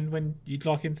weekend when you'd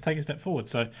like him to take a step forward.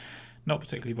 So, not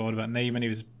particularly bothered about Niemann. He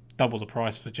was double the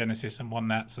price for Genesis and won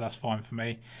that, so that's fine for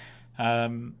me.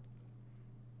 So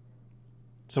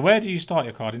where do you start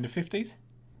your card? In the 50s?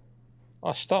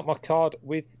 I start my card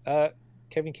with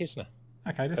Kevin Kisner.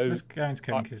 Okay, let's go into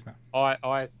Kevin Kisner.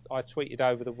 I tweeted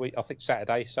over the week, I think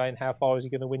Saturday, saying how far is he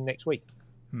going to win next week?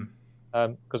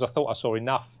 Because I thought I saw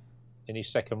enough in his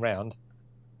second round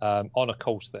on a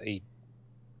course that he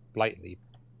blatantly,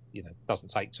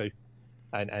 doesn't take to,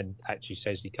 and actually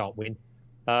says he can't win.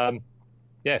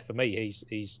 Yeah, for me,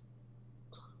 he's.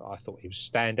 I thought he was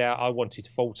standout. I wanted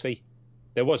 40.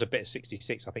 There was a bit of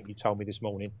 66. I think you told me this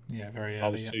morning. Yeah, very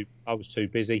early. I was too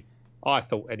busy. I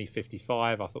thought any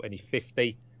 55. I thought any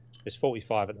 50. There's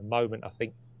 45 at the moment. I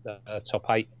think top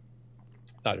 8.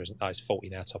 No, there isn't. No, it's 40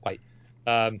 now. Top 8.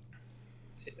 I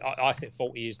think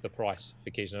 40 is the price for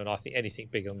Kisner, and I think anything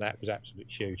bigger than that was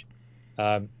absolutely huge.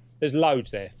 There's loads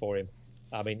there for him.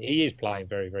 I mean, he is playing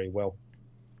very, very well.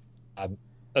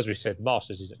 As we said,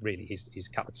 Masters isn't really his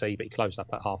cup of tea, but he closed up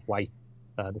at halfway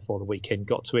before the weekend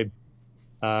got to him.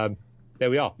 There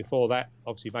we are. Before that,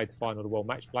 obviously made the final of the World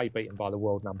Match Play, beaten by the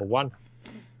world number 1.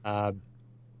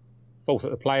 Fourth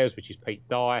at the Players, which is Pete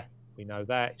Dye. We know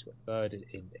that. He's got third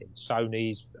in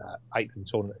Sony's, 8th in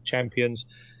Tournament of Champions.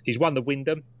 He's won the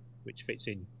Wyndham, which fits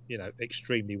in,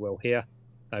 extremely well here.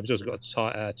 He's also got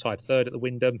tied third at the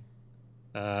Wyndham.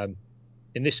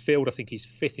 In this field, I think he's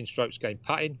 5th in strokes gained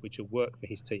putting, which will work for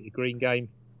his tee to green game.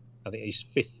 I think he's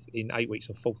 5th in 8 weeks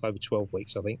and 4th over 12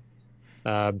 weeks, I think.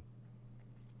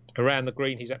 Around the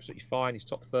green, he's absolutely fine. He's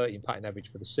top 30 in putting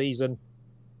average for the season.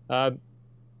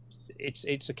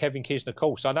 It's a Kevin Kisner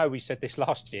course. I know we said this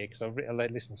last year because I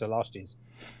listened to last year's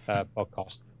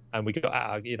podcast, and we got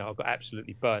I got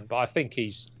absolutely burnt. But I think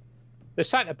there's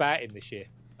something about him this year.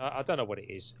 I don't know what it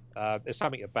is. There's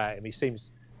something about him.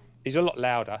 He's a lot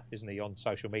louder, isn't he, on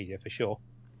social media for sure.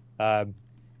 And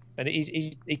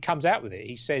he comes out with it.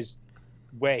 He says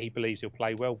where he believes he'll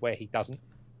play well, where he doesn't.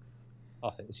 I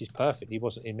think this is perfect. He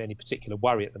wasn't in any particular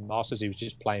worry at the Masters. He was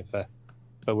just playing for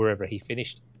wherever he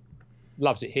finished.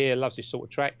 Loves it here, loves this sort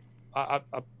of track. I'm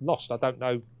lost. I don't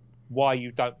know why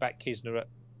you don't back Kisner at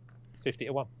 50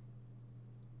 to 1.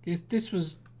 This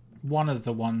was one of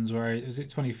the ones where, was it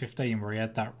 2015, where he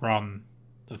had that run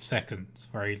of seconds,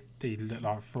 where he looked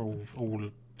like for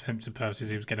all intents and purposes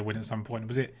he was going to win at some point.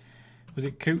 Was it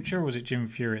Kuchar or was it Jim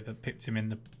Furyk that pipped him in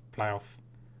the playoff?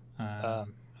 I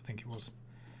think it was.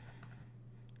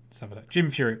 Let's have a look. Jim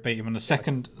Furyk beat him on the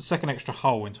second extra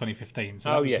hole in 2015. So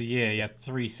that was the year he had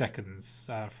 3 seconds,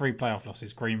 3 playoff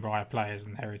losses, Greenbrier Players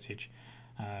and Heritage.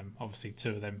 Obviously 2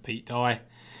 of them Pete Dye.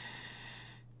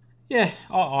 Yeah,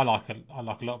 I like I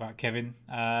like a lot about Kevin,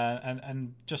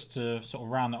 and just to sort of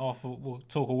round it off, we'll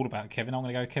talk all about Kevin. I'm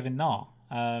going to go Kevin Na.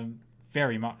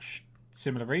 Very much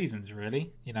similar reasons,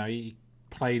 really. You know, he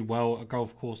played well at a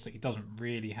golf course that he doesn't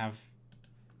really have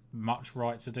much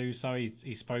right to do so.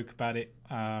 He spoke about it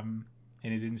in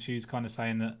his interviews, kind of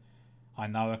saying that I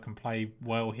know I can play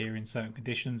well here in certain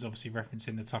conditions. Obviously,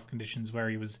 referencing the tough conditions where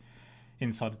he was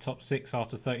inside the top six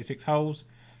after 36 holes.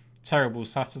 Terrible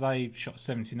Saturday, shot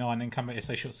 79, then come back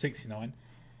yesterday, shot 69.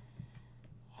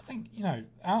 I think, you know,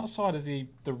 outside of the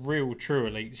real true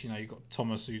elites, you know, you've got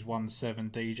Thomas who's won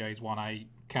 7, DJ's won 8,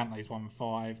 Cantlay's won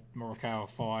 5, Morikawa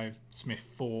 5, Smith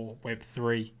 4, Webb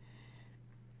 3.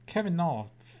 Kevin Na,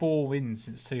 4 wins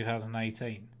since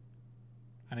 2018.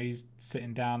 And he's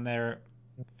sitting down there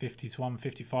at 50 to 1,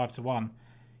 55 to 1.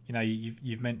 You know,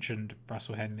 you've mentioned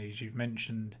Russell Henleys, you've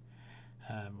mentioned,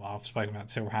 well, I've spoken about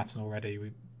Tyrrell Hatton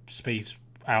already. Spieth's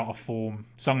out of form.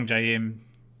 Sung Jae Im,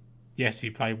 yes, he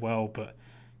played well, but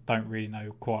don't really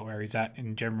know quite where he's at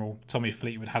in general. Tommy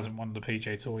Fleetwood hasn't won the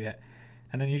PGA Tour yet.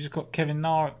 And then you just got Kevin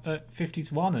Na at 50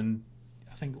 to 1, and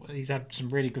I think he's had some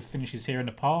really good finishes here in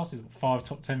the past. He's got 5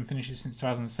 top 10 finishes since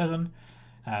 2007,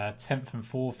 10th and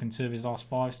 4th in 2 of his last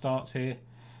 5 starts here.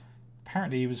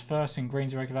 Apparently he was first in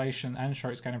greens regulation and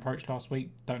strokes gained approach last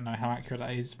week. Don't know how accurate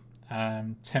that is.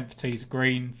 10th tee to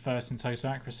green, first in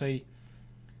total accuracy.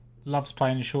 Loves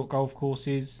playing in short golf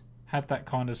courses. Had that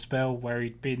kind of spell where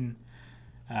he'd been,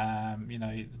 you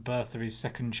know, the birth of his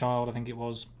second child, I think it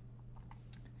was.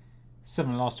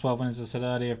 7 of the last 12 winners, as I said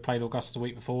earlier, have played Augusta the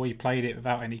week before. He played it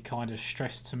without any kind of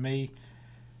stress to me.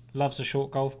 Loves a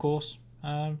short golf course.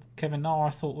 Kevin Na,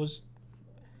 I thought, was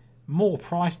more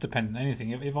price dependent than anything.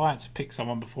 If I had to pick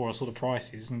someone before I saw the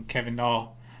prices, and Kevin Na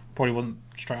probably wasn't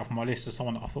straight up on my list as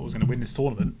someone that I thought was going to win this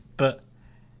tournament, but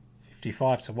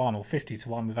 55 to 1 or 50 to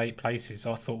 1 with 8 places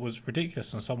I thought was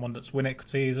ridiculous, and someone that's win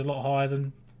equity is a lot higher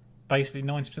than basically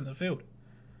 90% of the field.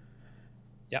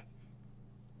 Yep.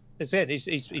 That's it.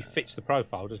 He fits the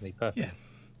profile, doesn't he? Perfectly.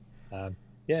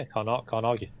 Yeah. Can't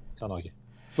argue.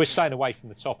 We're staying away from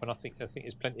the top, and I think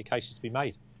there's plenty of cases to be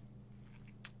made.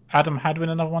 Adam Hadwin,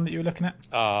 another one that you were looking at?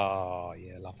 Oh,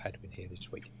 yeah, love Hadwin here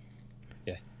this week.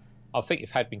 Yeah. I think if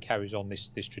Hadwin carries on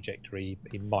this trajectory,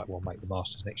 he might well make the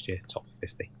Masters next year, top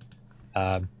 50.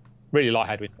 Really like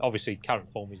Hadwin. Obviously, current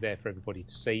form is there for everybody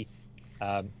to see.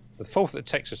 The 4th at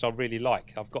Texas I really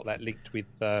like. I've got that linked with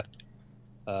my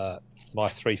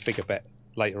 3-figure bet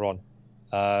later on.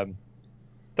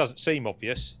 Doesn't seem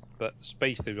obvious, but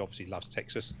Spieth, who obviously loves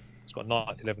Texas, has got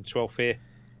 9th, 11th, 12th here.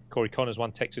 Corey Connors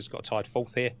won Texas, got a tied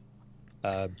 4th here.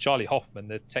 Charlie Hoffman,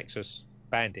 the Texas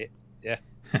bandit,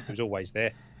 who's always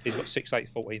there, he's got 6th, 8th,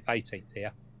 14th, 18th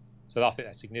here. So I think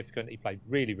that's significant. He played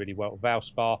really, really well at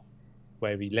Valspar,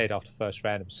 where he led after first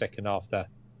round and was second after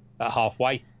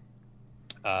halfway.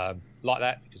 Like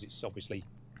that, because it's obviously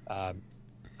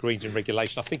greens in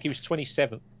regulation. I think he was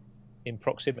 27th in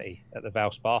proximity at the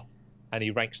Valspar, and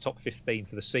he ranks top 15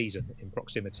 for the season in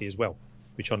proximity as well,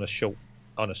 which on a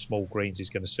small greens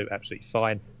is going to suit absolutely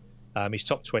fine. He's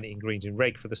top 20 in greens in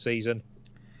reg for the season,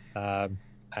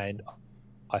 and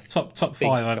I top 5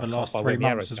 over the last 3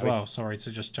 months as well. Sorry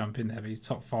to just jump in there, but he's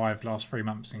top 5 last 3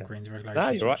 months in greens regulation. No,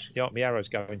 you're right. Yeah, my arrow's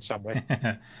going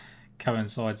somewhere.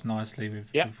 Coincides nicely with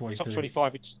what he's doing.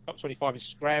 25. Top 25 is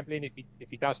scrambling if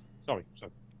he does. Sorry.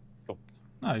 Cool.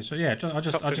 No, so yeah, top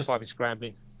 25 is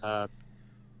scrambling. Go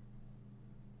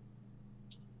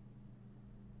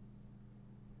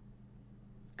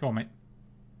on, mate.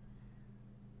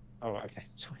 Oh, right, okay.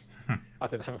 Sorry. I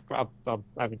don't know. I'm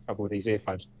having trouble with these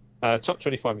earphones. Top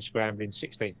 25 in scrambling,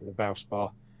 16th at the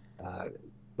Valspar.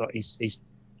 He's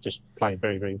just playing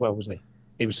very, very well, wasn't he?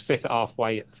 He was 5th at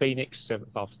halfway at Phoenix, 7th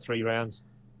after 3 rounds,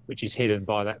 which is hidden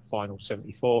by that final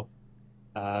 74.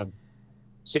 6th,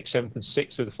 7th, and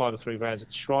 6th with the final 3 rounds at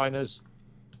the Shriners.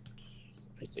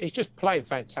 He's just playing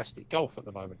fantastic golf at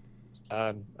the moment.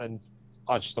 And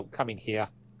I just thought coming here,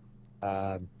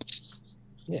 what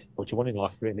do you want in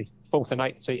life, really? 4th and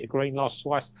 8th tee to green last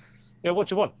twice. What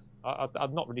do you want?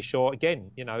 I'm not really sure.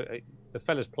 Again, the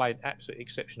fella's playing absolutely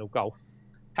exceptional golf.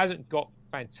 Hasn't got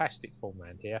fantastic form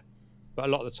around here, but a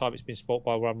lot of the time it's been spoilt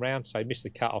by 1 round. So he missed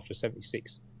the cut after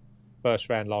 76 first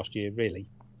round last year, really.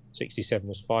 67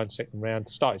 was fine, second round.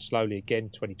 Started slowly again,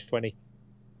 2020.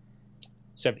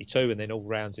 72, and then all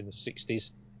rounds in the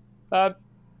 60s.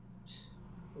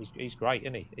 He's great,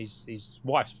 isn't he? His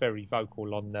wife's very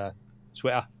vocal on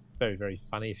Twitter. Very, very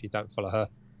funny if you don't follow her.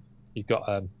 You've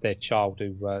got their child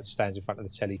who stands in front of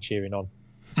the telly cheering on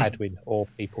Hadwin or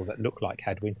people that look like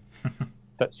Hadwin.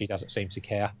 But she doesn't seem to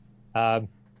care. I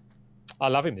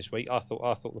love him this week. I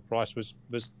thought the price was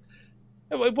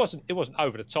It wasn't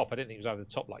over the top. I didn't think it was over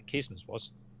the top like Kisner's was,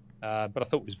 but I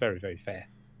thought it was very, very fair.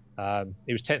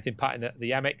 He was 10th in putting at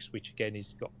the Amex, which again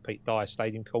he's got Pete Dye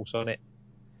Stadium course on it,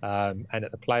 and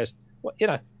at the Players. Well,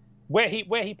 where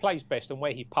he plays best and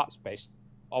where he puts best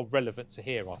are relevant to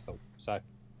here. I thought so.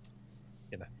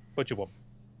 What do you want?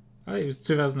 I think it was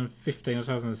 2015 or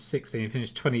 2016. He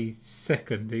finished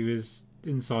 22nd. He was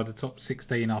inside the top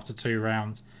 16 after 2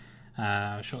 rounds.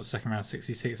 Shot the second round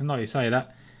 66. And like you say,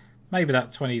 that maybe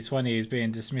that 2020 is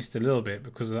being dismissed a little bit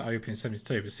because of that opening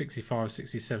 72, but 65,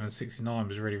 67, 69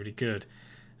 was really, really good.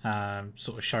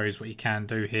 Sort of shows what he can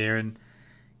do here. And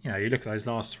you look at those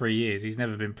last 3 years, he's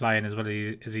never been playing as well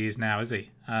as he is now, is he?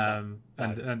 No.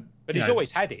 But he's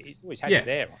always had it. He's always had it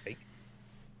there, I think.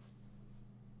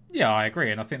 Yeah, I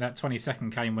agree. And I think that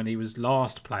 22nd came when he was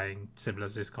last playing similar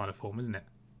to this kind of form, isn't it?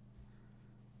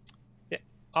 Yeah,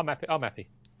 I'm happy.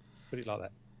 Put it like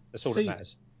that. That's all that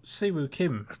matters. Siwoo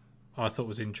Kim, I thought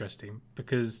was interesting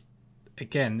because,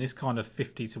 again, this kind of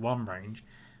 50 to 1 range,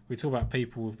 we talk about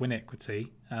people with win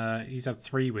equity. He's had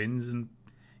 3 wins and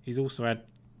he's also had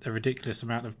a ridiculous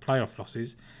amount of playoff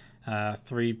losses.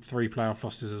 Three playoff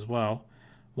losses as well.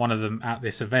 One of them at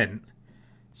this event.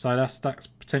 So that's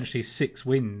potentially 6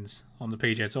 wins on the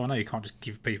PGA Tour. I know you can't just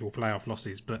give people playoff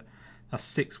losses, but that's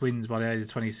 6 wins by the age of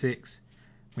 26.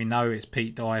 We know it's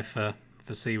Pete Dye for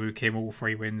Siwoo Kim. All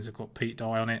 3 wins have got Pete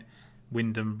Dye on it.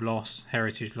 Wyndham loss,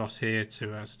 Heritage loss here to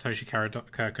Satoshi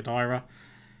Kodaira.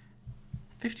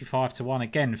 55 to 1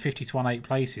 again, 50 to 1 8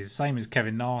 places. Same as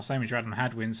Kevin Na, same as Radham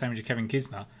Hadwin, same as Kevin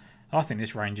Kisner. I think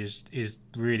this range is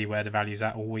really where the value's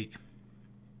at all week.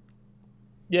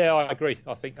 Yeah, I agree.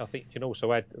 I think you can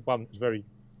also add one that's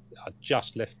I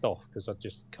just left off because I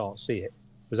just can't see it.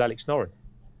 Was Alex Noren?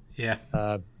 Yeah.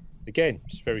 Again,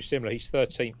 it's very similar. He's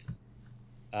 13th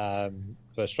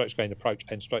for strokes gained approach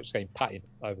and strokes gained putting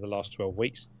over the last 12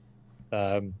 weeks.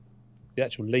 The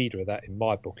actual leader of that in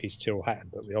my book is Tyrrell Hatton,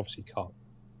 but we obviously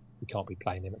can't be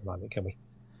playing him at the moment, can we?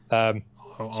 So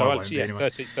Alex, anyway.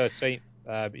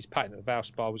 13th. His putting at the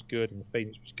Valspar was good, and the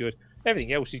Phoenix was good.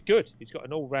 Everything else is good. He's got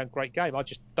an all-round great game. I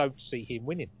just don't see him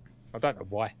winning. I don't know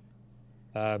why.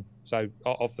 So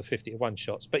of the 50 to 1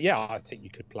 shots, but yeah, I think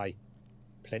you could play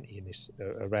plenty in this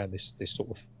around this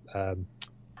sort of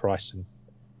price, and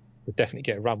would definitely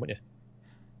get a run, wouldn't you?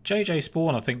 JJ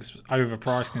Spawn, I think, is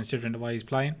overpriced considering the way he's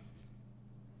playing.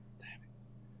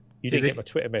 You didn't get my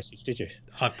Twitter message, did you?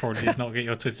 I probably did not get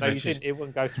your Twitter message. No, you didn't. It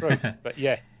wouldn't go through. But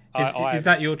yeah. Is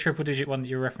that your triple-digit one that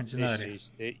you were referencing earlier?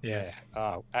 Yeah.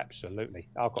 Oh, absolutely.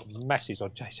 I've got masses on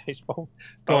JJ Spawn.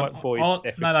 No. No.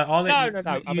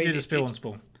 You do the spill on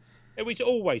Spawn.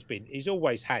 He's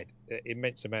always had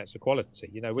immense amounts of quality.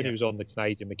 When he was on the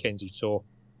Canadian Mackenzie Tour,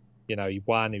 he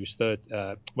won. He was third.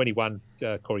 When he won,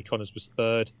 Corey Connors was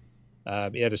third.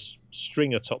 He had a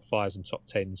string of top 5s and top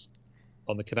 10s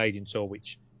on the Canadian Tour,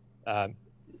 which,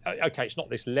 okay, it's not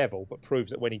this level, but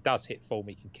proves that when he does hit form,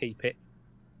 he can keep it.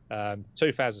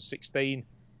 2016,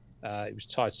 it was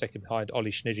tied second behind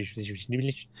Ollie Schnittich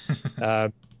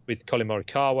with Colin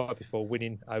Morikawa before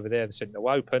winning over there the Sentinel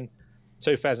Open.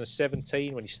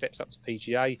 2017, when he steps up to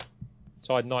PGA,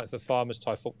 tied 9th for Farmers,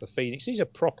 tied 4th for Phoenix. These are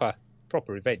proper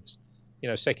events.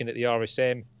 Second at the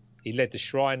RSM. He led the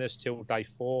Shriners till day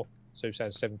 4,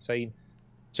 2017.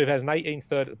 2018,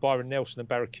 third at the Byron Nelson and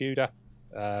Barracuda.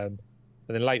 And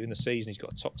then later in the season, he's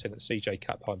got a top 10 at the CJ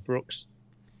Cup behind Brooks.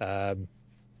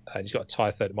 And he's got a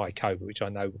tie third at Mayakoba, which I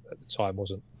know at the time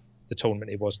wasn't the tournament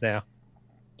it was now.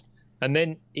 And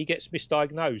then he gets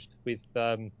misdiagnosed with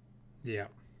type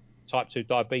 2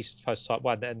 diabetes post type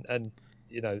 1. And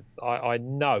I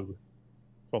know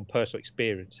from personal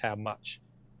experience how much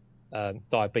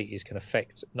diabetes can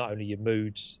affect not only your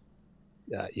moods,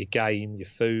 your game, your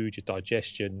food, your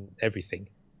digestion, everything.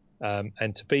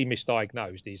 And to be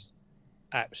misdiagnosed is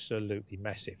absolutely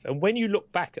massive. And when you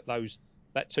look back at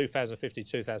that 2015,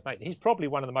 2008, he's probably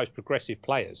one of the most progressive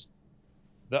players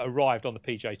that arrived on the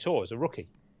PGA Tour as a rookie.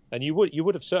 And you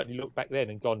would have certainly looked back then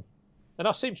and gone, and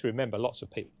I seem to remember lots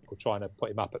of people trying to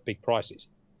put him up at big prices.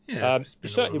 Yeah, you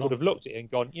certainly would have looked at it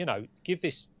and gone, give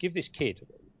this kid,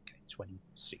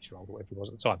 26-year-old or whatever he was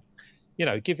at the time,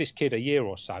 give this kid a year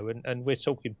or so, and we're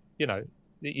talking,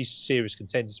 he's serious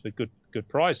contenders for good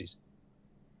prizes.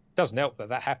 Doesn't help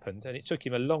that happened, and it took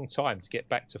him a long time to get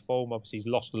back to form. Obviously, he's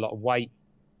lost a lot of weight.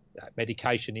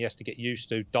 Medication he has to get used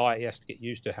to, diet he has to get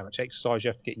used to, how much exercise you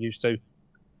have to get used to,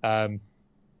 and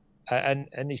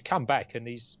he's come back and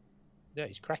he's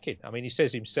cracking. I mean, he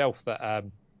says himself that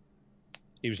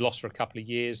he was lost for a couple of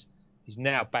years. He's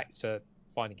now back to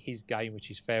finding his game,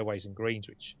 which is fairways and greens,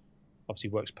 which obviously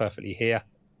works perfectly here.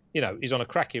 He's on a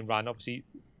cracking run. Obviously,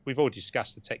 we've already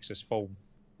discussed the Texas form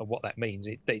and what that means.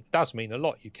 It does mean a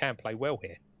lot. You can play well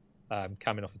here,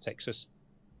 coming off of Texas.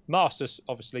 Masters,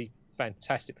 obviously,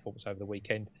 fantastic performance over the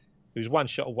weekend. He was one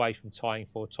shot away from tying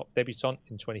for top debutant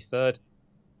in 23rd,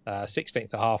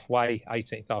 16th at halfway,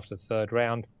 18th after the third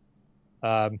round.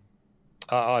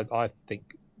 I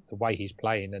think the way he's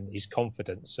playing and his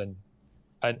confidence and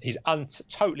his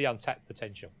totally untapped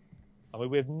potential. I mean,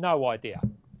 we have no idea,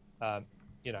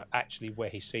 actually where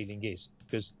his ceiling is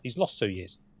because he's lost 2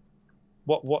 years.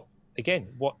 What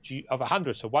do you, of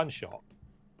 100 to 1 shot,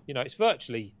 it's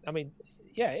virtually, I mean,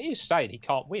 yeah, it is saying he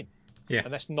can't win. Yeah.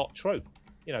 And that's not true.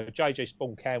 JJ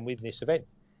Spaun can win this event.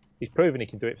 He's proven he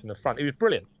can do it from the front. He was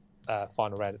brilliant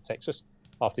final round at Texas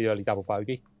after the early double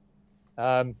bogey.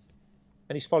 And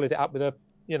he's followed it up with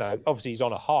obviously he's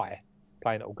on a high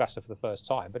playing at Augusta for the first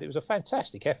time, but it was a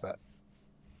fantastic effort.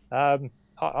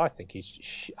 I think he's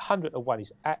 100 to 1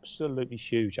 is absolutely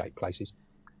huge, 8 places.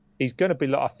 He's going to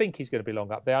be, I think he's going to be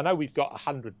long up there. I know we've got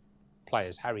 100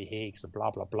 players, Harry Higgs and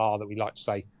blah, blah, blah, that we like to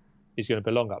say he's going to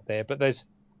belong up there, but there's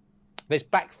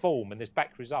back form and there's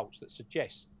back results that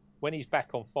suggest when he's back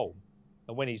on form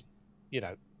and when he's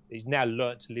now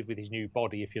learnt to live with his new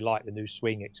body, if you like, the new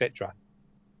swing, etc.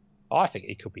 I think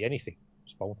it could be anything,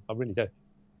 Spaun. I really do.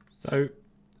 So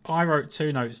I wrote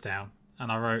 2 notes down,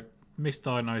 and I wrote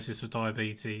misdiagnosis of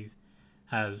diabetes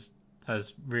has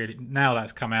really, now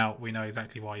that's come out, we know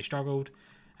exactly why he struggled,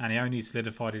 and he only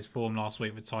solidified his form last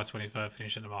week with tie 23rd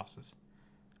finish at the Masters.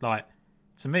 Like,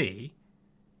 to me,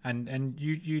 and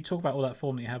you talk about all that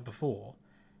form that you had before,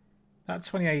 that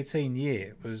 2018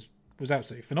 year was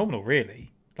absolutely phenomenal,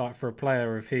 really. Like, for a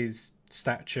player of his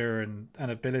stature and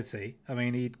ability. I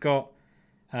mean, he'd got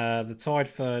the tied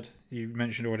third, you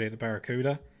mentioned already, at the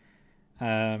Barracuda.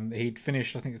 He'd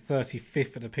finished, I think,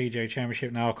 35th at the PGA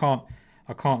Championship. Now,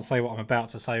 I can't say what I'm about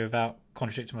to say without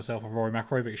contradicting myself on Rory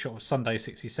McIlroy, but he shot a Sunday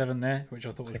 67 there, which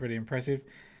I thought was really impressive.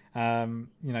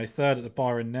 Third at the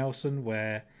Byron Nelson,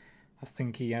 where I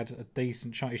think he had a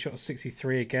decent shot. He shot a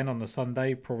 63 again on the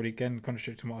Sunday, probably again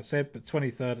contradicting what I said, but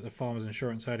 23rd at the Farmers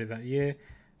Insurance earlier that year.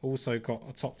 Also got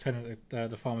a top 10 at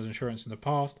the Farmers Insurance in the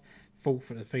past. 4th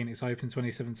at the Phoenix Open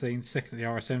 2017. 2nd at the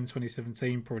RSM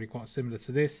 2017, probably quite similar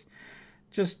to this.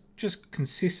 Just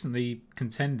consistently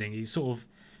contending. He sort of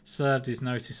served his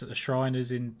notice at the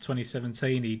Shriners in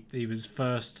 2017. He was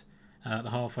first at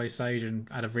the halfway stage and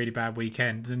had a really bad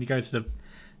weekend. Then he goes to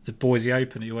the Boise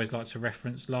Open, he always likes to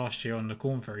reference, last year on the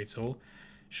Corn Ferry Tour.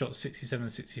 Shot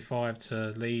 67-65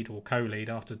 to lead or co-lead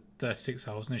after 36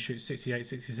 holes, and then shoots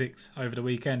 68-66 over the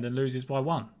weekend and loses by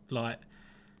 1. Like,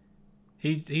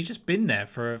 he's just been there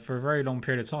for a very long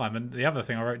period of time. And the other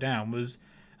thing I wrote down was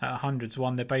at 100 to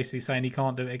 1, they're basically saying he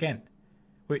can't do it again,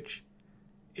 which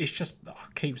it's just, I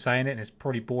keep saying it, and it's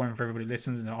probably boring for everybody who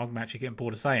listens, and I'm actually getting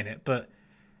bored of saying it, but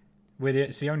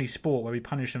it's the only sport where we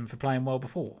punish them for playing well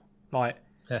before. Like,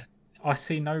 yeah. I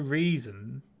see no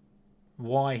reason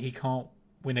why he can't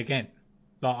win again.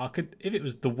 Like, I could, if it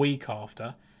was the week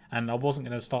after, and I wasn't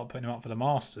going to start putting him up for the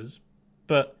Masters,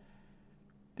 but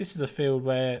this is a field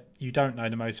where you don't know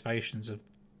the motivations of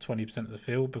 20% of the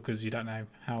field because you don't know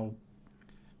how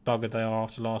buggered they are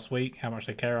after last week, how much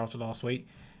they care after last week.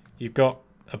 You've got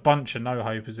a bunch of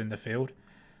no-hopers in the field,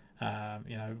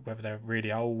 whether they're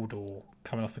really old or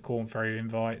coming off the Corn Ferry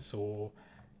invites, or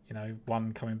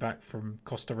one coming back from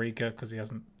Costa Rica because he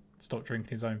hasn't stopped drinking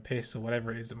his own piss, or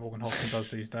whatever it is that Morgan Hoffman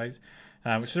does these days,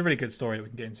 which is a really good story that we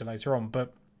can get into later on.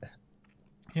 But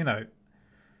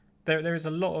there is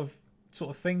a lot of sort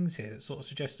of things here that sort of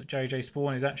suggest that JJ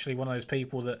Spaun is actually one of those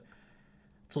people that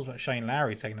talks about Shane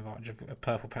Lowry taking advantage of a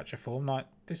purple patch of form. Like,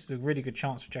 this is a really good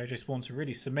chance for JJ Spaun to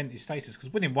really cement his status,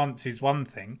 because winning once is one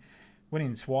thing,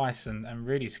 winning twice and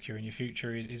really securing your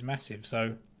future is massive.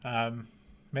 So I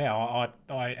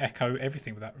echo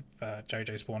everything with that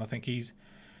JJ Spaun. I think he's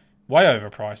way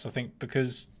overpriced. I think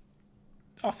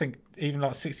even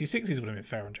like 66s would have been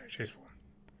fair on JJ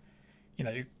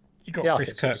Spaun. You got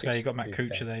Chris Kirk there, you got Matt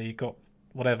Kuchar there, you got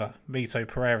whatever, Mito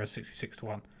Pereira 66 to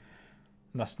 1.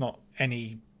 And that's not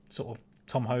any sort of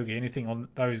Tom Hoge, anything on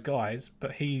those guys,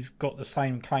 but he's got the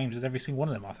same claims as every single one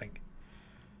of them, I think.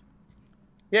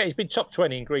 Yeah, he's been top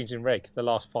 20 in greens and reg the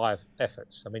last 5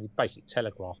 efforts. I mean, he basically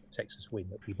telegraphed the Texas win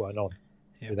that we weren't on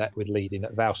with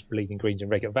leading greens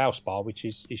and reg at Valspar, which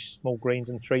is small greens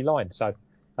and 3 lines. So,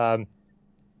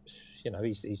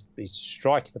 he's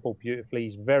striking the ball beautifully.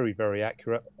 He's very, very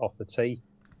accurate off the tee.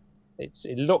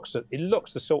 It looks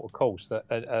the sort of course that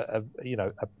a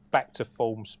back to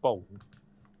form Spaun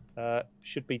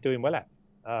should be doing well at.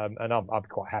 And I'm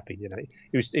quite happy.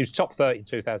 He was top 30 in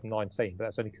 2019, but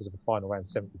that's only because of the final round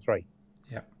 73.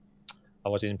 Yeah, I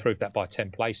was to improve that by 10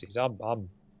 places.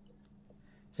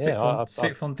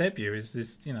 Sixth on debut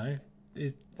is when I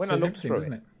says looked everything, through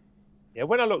doesn't it? Yeah,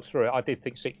 when I looked through it, I did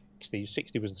think 60.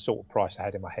 60 was the sort of price I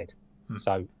had in my head.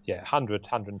 So, 100,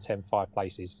 110, 5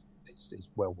 places is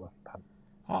well worth the punt.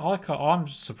 I'm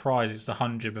surprised it's the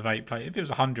 100 with 8 places. If it was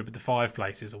 100 with the 5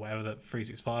 places or whatever that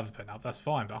 365 are putting up, that's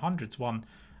fine. But 100's won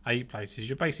 8 places.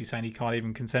 You're basically saying he can't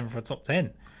even contend for a top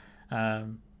 10.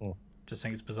 Just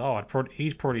think it's bizarre.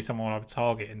 He's probably someone I would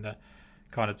target in the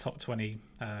kind of top 20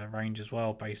 range as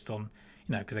well, based on,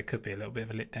 because there could be a little bit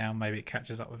of a letdown. Maybe it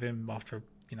catches up with him after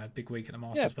a big week at the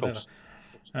Masters, whatever.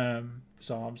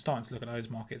 So I'm starting to look at those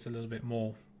markets a little bit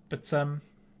more. But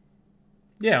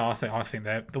I think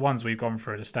they're the ones we've gone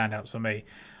through are the standouts for me.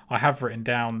 I have written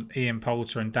down Ian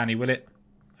Poulter and Danny Willett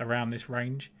around this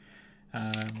range.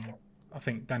 I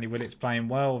think Danny Willett's playing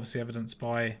well, obviously evidenced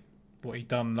by what he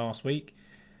done last week.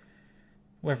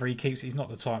 Whether he keeps, he's not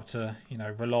the type to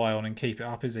rely on and keep it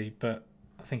up, is he? But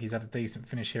I think he's had a decent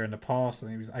finish here in the past. I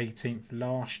think he was 18th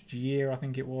last year. I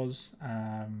think it was.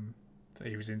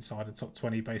 He was inside the top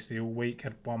 20 basically all week.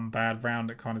 Had one bad round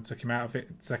that kind of took him out of it.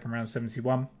 Second round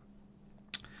 71.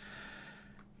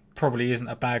 Probably isn't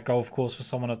a bad golf course for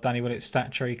someone of Danny Willett's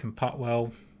stature. He can putt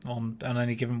well on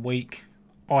any given week.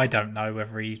 I don't know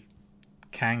whether he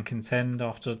can contend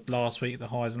after last week, the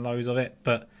highs and lows of it,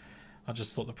 but I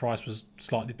just thought the price was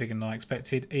slightly bigger than I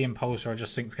expected. Ian Poulter, I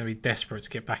just think is going to be desperate to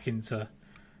get back into,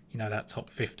 that top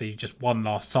 50 just one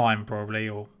last time probably,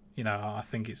 or I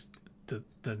think it's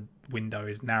the window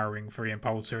is narrowing for Ian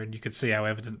Poulter, and you could see how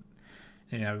evident,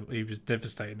 he was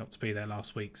devastated not to be there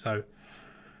last week. So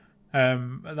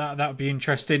that would be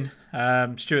interesting.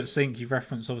 Stuart Sink, you've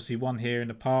referenced, obviously won here in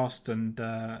the past, and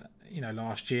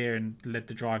last year and led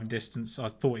the driving distance. I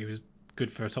thought he was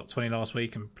good for a top 20 last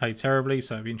week and played terribly,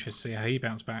 so it'd be interesting to see how he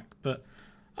bounced back. But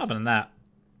other than that,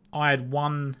 I had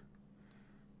one.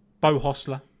 Bo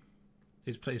Hostler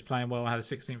is playing well. I had a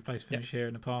 16th place finish here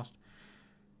in the past,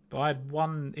 but I had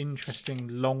one interesting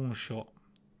long shot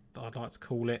that I'd like to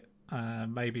call it.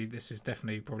 Maybe this is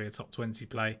definitely probably a top 20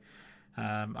 play.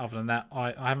 Other than that,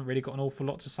 I haven't really got an awful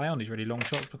lot to say on these really long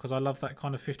shots because I love that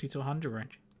kind of 50 to 100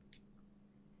 range.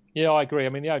 Yeah, I agree. I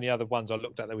mean, the only other ones I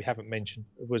looked at that we haven't mentioned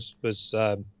was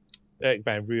Erik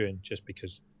van Rooyen, just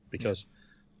because,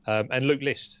 and Luke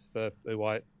List, who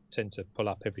I tend to pull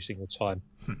up every single time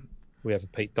we have a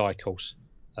Pete Dye course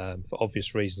for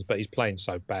obvious reasons, but he's playing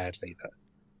so badly that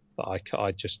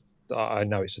I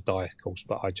know it's a Dye course,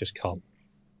 but I just can't.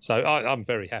 So I'm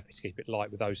very happy to keep it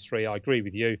light with those three. I agree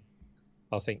with you.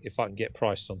 I think if I can get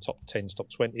priced on top 10s, top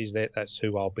 20s, that's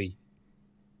who I'll be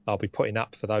putting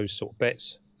up for those sort of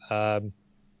bets.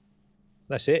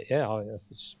 That's it. Yeah,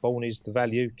 Spawn is the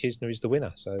value, Kisner is the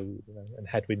winner. So and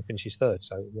Hadwin finishes third.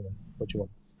 So what do you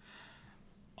want?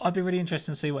 I'd be really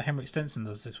interested to see what Henrik Stenson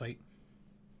does this week.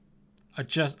 I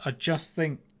just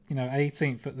think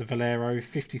 18th at the Valero,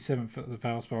 57th at the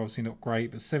Valspar, obviously not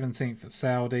great, but 17th at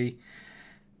Saudi.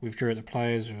 Withdrew at the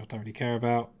Players, which I don't really care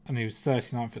about, and he was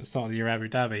 39th at the start of the year Abu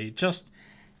Dhabi.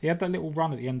 He had that little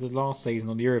run at the end of last season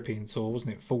on the European Tour,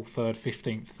 wasn't it? 4th, 3rd,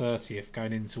 15th, 30th,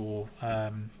 going into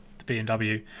the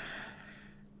BMW.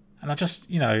 And I just,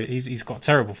 he's got a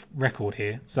terrible record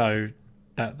here, so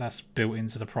that's built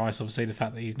into the price. Obviously, the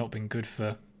fact that he's not been good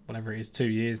for whatever it is, 2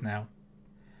 years now.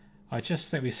 I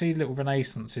just think we see little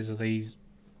renaissances of these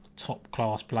top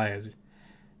class players,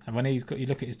 and when you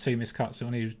look at his 2 missed cuts,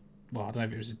 when he was, well, I don't know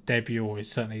if it was his debut or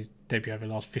certainly his debut over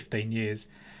the last 15 years.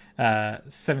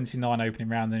 79 opening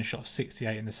round, then shot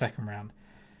 68 in the second round.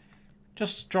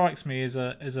 Just strikes me as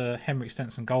a Henrik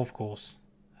Stenson golf course.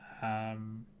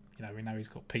 We know he's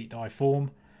got Pete Dye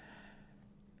form.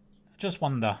 I just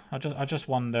wonder.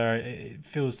 It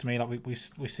feels to me like we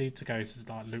see to go to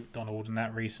like Luke Donald and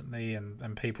that recently,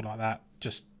 and people like that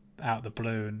just out of the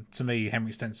blue. And to me,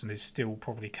 Henrik Stenson is still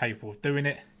probably capable of doing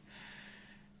it.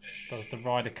 Does the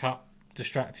Ryder Cup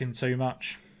distract him too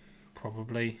much?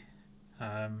 Probably.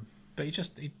 But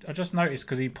I just noticed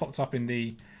because he popped up in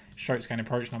the strokes gained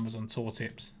approach numbers on Tour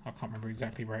Tips. I can't remember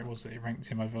exactly where it was that it ranked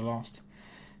him over the last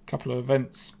couple of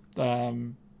events. But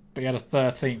he had a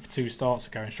 13th 2 starts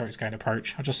ago in strokes gained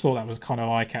approach. I just thought that was kind of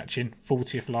eye catching.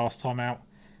 40th last time out.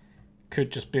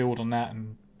 Could just build on that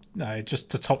and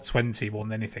just to top 20 more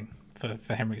than anything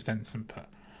for Henrik Stenson. But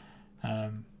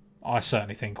I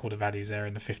certainly think all the values there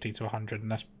in the 50 to 100,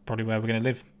 and that's probably where we're going to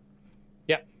live.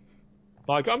 Yeah.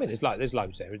 I mean, there's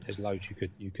loads there. There's loads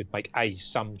you could make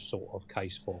some sort of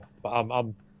case for, but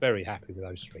I'm very happy with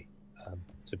those three,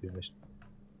 to be honest.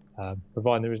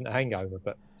 Providing there isn't a hangover,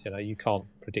 but you can't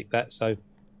predict that, so you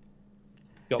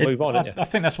got to move on, haven't you? I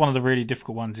think that's one of the really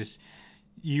difficult ones. Is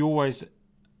you always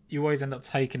you always end up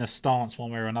taking a stance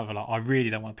one way or another. Like, I really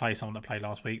don't want to play someone that played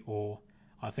last week, or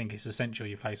I think it's essential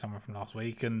you play someone from last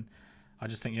week, and I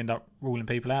just think you end up ruling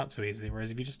people out too easily.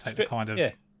 Whereas if you just take the kind of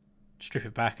strip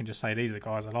it back and just say these are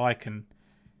guys I like, and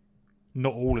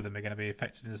not all of them are going to be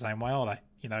affected in the same way, are they?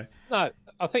 You know. No,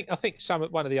 I think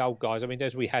one of the old guys. I mean,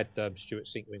 as we had Stuart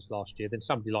Sinkwins last year, then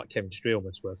somebody like Kevin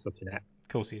Streelman's worth looking at. Of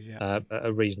course he is, yeah. At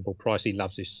a reasonable price. He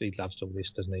loves this. He loves all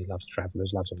this, doesn't he? He loves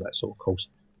Travellers, loves all that sort of course.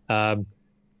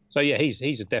 So yeah,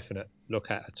 he's a definite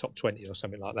look at a top 20 or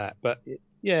something like that. But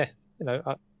yeah, you know,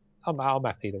 I'm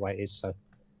happy the way it is. So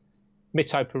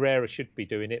Mito Pereira should be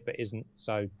doing it, but isn't.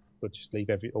 So we'll just leave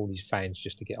all these fans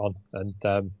just to get on.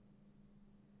 And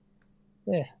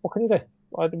yeah, what can you do?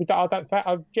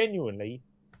 I genuinely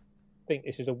think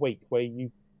this is a week where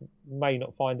you may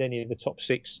not find any of the top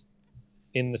 6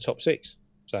 in the top 6.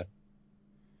 So.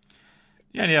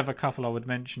 The only other couple I would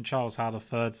mention, Charles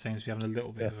Howard seems to be having a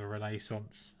little bit of a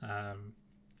renaissance. I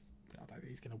don't think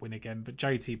he's going to win again, but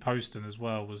JT Poston as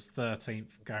well was 13th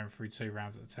going through 2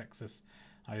 rounds at the Texas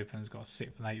Open. Has got a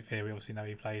 6th and 8th here. We obviously know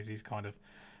he plays these kind of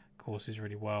courses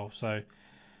really well. So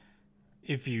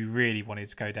if you really wanted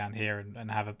to go down here and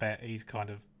have a bet, he's kind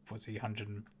of,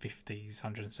 150s,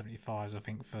 175s, I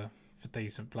think, for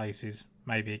decent places.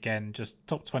 Maybe again, just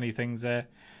top 20 things there.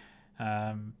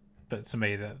 But to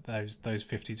me, that those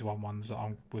 50 to 1 ones that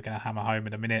we're going to hammer home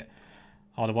in a minute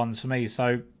are the ones for me.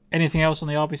 So, anything else on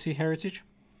the RBC Heritage?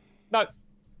 No,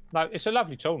 it's a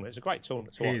lovely tournament. It's a great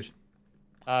tournament to watch. It is.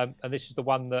 And this is the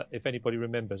one that, if anybody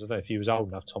remembers, I don't know if he was old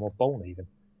enough, Tom, or born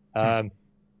even,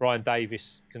 Brian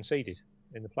Davis conceded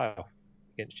in the playoff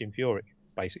against Jim Furyk,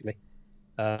 basically.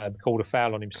 Called a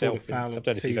foul on himself. I don't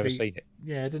know if you've ever seen it.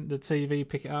 Yeah, didn't the TV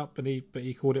pick it up? But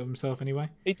he called it himself anyway.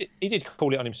 He did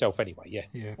call it on himself anyway.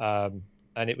 Yeah.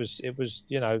 And it was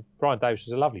Brian Davis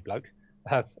was a lovely bloke,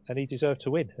 and he deserved to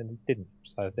win, and he didn't.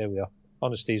 So there we are.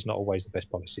 Honesty is not always the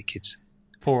best policy, kids.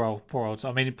 Poor old.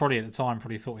 I mean, probably at the time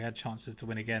thought he had chances to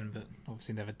win again, but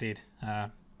obviously never did.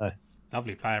 No.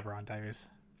 Lovely player, Brian Davis.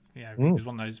 Yeah, he was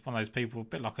one of those people, a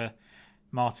bit like a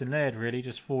Martin Laird, really,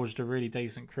 just forged a really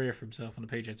decent career for himself on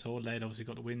the PGA Tour. Laird obviously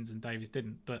got the wins and Davis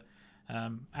didn't, but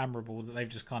admirable that they've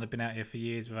just kind of been out here for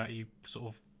years without you sort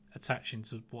of attaching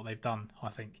to what they've done,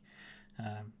 I think.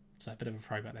 So a bit of a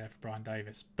throwback there for Brian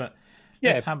Davis. But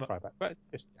throwback. But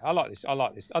I like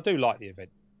this. I do like the event.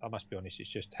 I must be honest. It's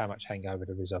just how much hangover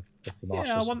there is of the Masters.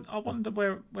 Yeah, I wonder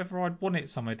whether I'd want it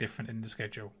somewhere different in the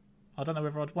schedule. I don't know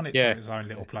whether I'd want it to have its own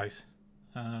little place.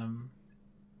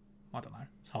 I don't know.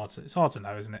 It's hard to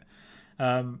know, isn't it?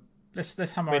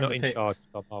 Let's hammer over the picks. We're not in charge,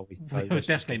 are we? So we're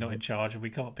definitely not in charge, and we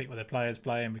can't pick where the players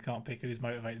play, and we can't pick who's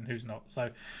motivated and who's not. So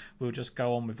we'll just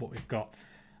go on with what we've got.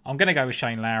 I'm going to go with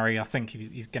Shane Lowry. I think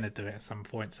he's going to do it at some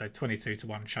point. So 22 to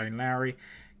 1 Shane Lowry.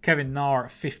 Kevin Na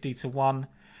at 50 to 1.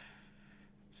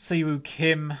 Siwoo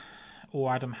Kim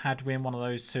or Adam Hadwin, one of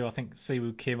those two. I think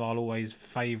Siwoo Kim I'll always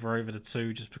favour over the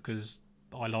two just because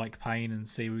I like pain and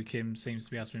Siwoo Kim seems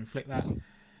to be able to inflict that.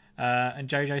 And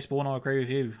JJ Spawn, I agree with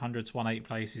you. 100 to 1 8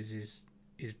 places is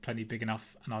plenty big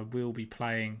enough, and I will be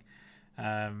playing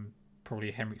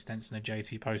probably Henrik Stenson and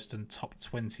JT Poston top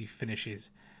 20 finishes.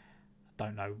 I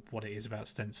don't know what it is about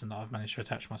Stenson that I've managed to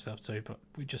attach myself to, but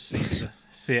we just seem to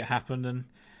see it happen, and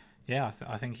yeah,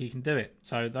 I think he can do it.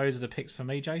 So those are the picks for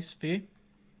me, Jace. For you?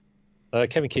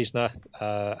 Kevin Kisner,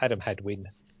 Adam Hadwin,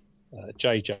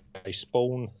 JJ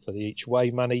Spawn for the each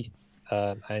way money,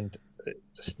 and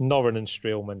Noren and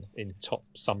Streelman in top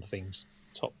somethings.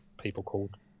 Top people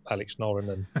called Alex Noren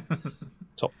and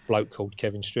top bloke called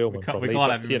Kevin Streelman. We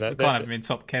can't have him in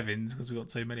top Kevins because we've got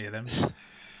too many of them.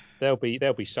 They'll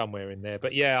be somewhere in there.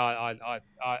 But yeah,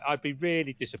 I'd be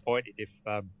really disappointed if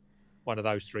one of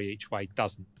those three each way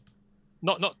doesn't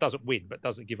win, but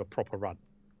doesn't give a proper run.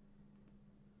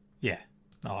 Yeah,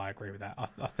 no, I agree with that.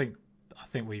 I think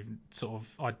we've sort of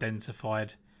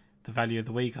identified the value of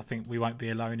the week. I think we won't be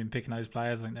alone in picking those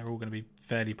players. I think they're all going to be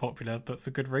fairly popular, but for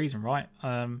good reason, right?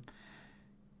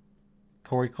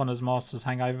 Corey Connors Masters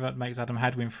hangover makes Adam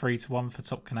Hadwin 3 to 1 for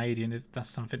top Canadian, if that's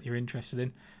something you're interested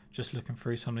in. Just looking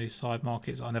through some of these side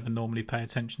markets I never normally pay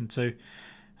attention to.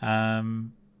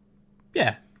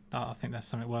 Yeah, I think that's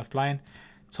something worth playing.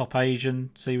 Top Asian,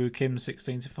 Siwoo Kim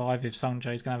 16 to 5. If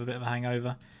Sungjae's going to have a bit of a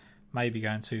hangover, maybe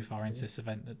going too far into this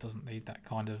event that doesn't need that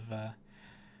kind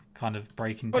of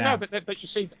breaking down. Well, no, but you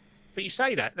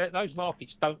say that those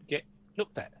markets don't get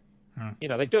looked at. You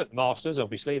know, they do at the Masters,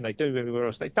 obviously, and they do everywhere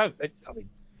else. They don't.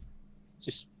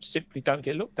 Just simply don't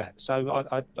get looked at. So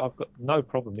I've got no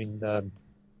problem in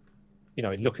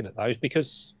in looking at those,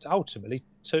 because ultimately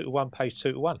 2 to 1 pays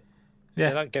 2 to 1. Yeah.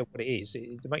 They don't get what it is.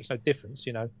 It makes no difference.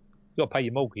 You know, you've got to pay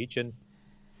your mortgage, and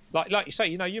like you say,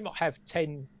 you might have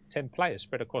 10 players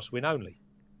spread across win only,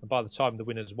 and by the time the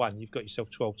winner's won, you've got yourself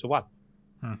 12-1.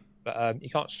 But you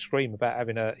can't scream about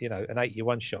having an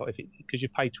 8-1 shot because you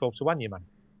paid 12-1 your money.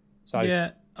 So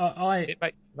yeah, it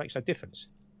makes no difference.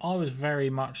 I was very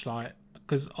much like,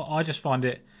 because I just find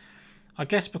it, I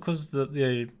guess because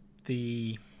the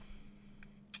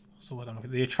what's the word I'm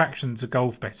looking, the attraction to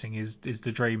golf betting is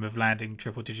the dream of landing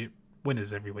triple digit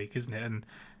winners every week, isn't it? And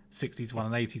 60-1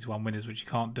 and 80-1 winners, which you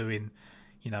can't do in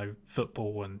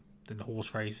football and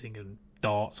horse racing and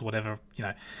darts or whatever.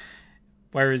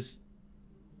 Whereas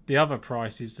the other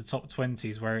price is the top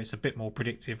 20s, where it's a bit more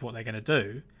predictive what they're going to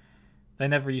do. They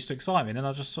never used to excite me, and then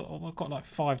I just I've got like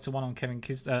 5-1 on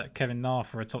Kevin Na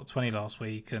for a top 20 last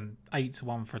week, and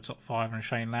 8-1 for a top 5 on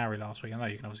Shane Lowry last week. I know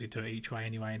you can obviously do it each way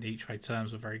anyway, and the each way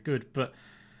terms were very good, but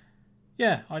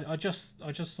yeah, I just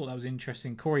thought that was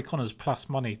interesting. Corey Connors plus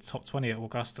money top 20 at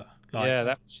Augusta.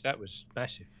 Yeah, that was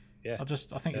massive. Yeah, I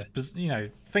think it's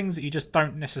things that you just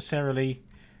don't necessarily.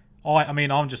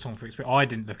 I'm just talking for experience. I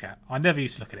didn't look at. I never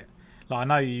used to look at it. Like, I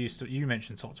know you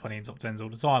mentioned top 20 and top 10s all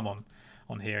the time on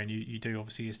here, and you do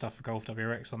obviously your stuff for Golf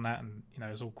WRX on that, and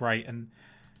it's all great. And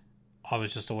I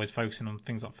was just always focusing on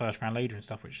things like first round leader and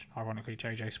stuff, which ironically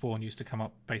JJ Spawn used to come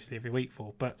up basically every week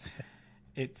for. But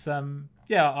it's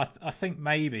I think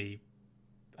maybe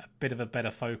a bit of a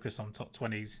better focus on top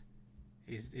 20s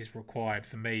is required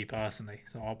for me personally.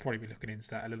 So I'll probably be looking into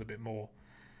that a little bit more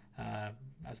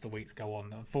as the weeks go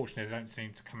on. Unfortunately, they don't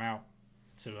seem to come out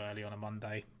too early on a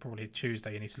Monday. Probably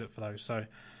Tuesday you need to look for those. So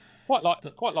quite like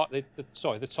the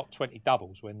top 20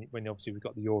 doubles when obviously we've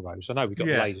got the Euros. I know we've got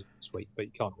the ladies this week, but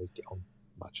you can't really get on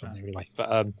much on there anyway.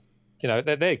 But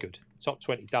they're good. Top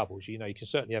 20 doubles. You can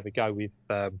certainly have a go with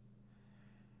 4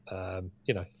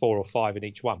 or 5 in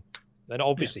each one. And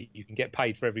obviously you can get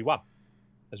paid for every one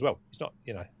as well. It's not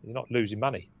you're not losing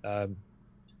money. So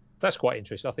that's quite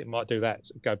interesting. I think we might do that.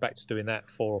 Go back to doing that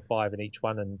 4 or 5 in each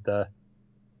one, and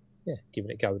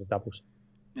giving it a go with the doubles.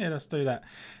 Yeah, let's do that.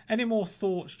 Any more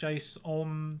thoughts, Jace,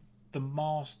 on the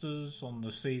Masters, on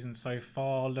the season so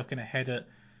far, looking ahead at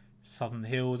Southern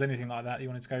Hills, anything like that you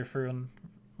wanted to go through on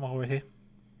while we're here?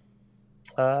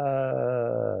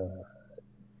 No,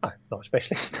 not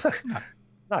especially.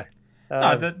 No.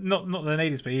 Not the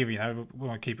needed to be either. We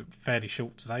want to keep it fairly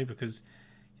short today because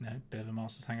a bit of a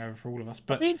Masters hangover for all of us.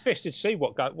 But I'd be interested to see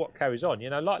what carries on.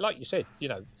 Like you said,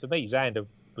 for me, Xander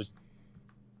was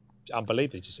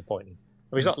unbelievably disappointing.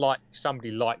 I mean, he's not like somebody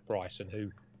like Bryson,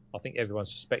 who I think everyone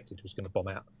suspected was going to bomb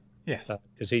out. Yes,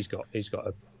 because he's got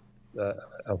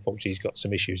unfortunately he's got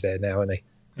some issues there now, hasn't he?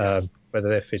 Yes. Whether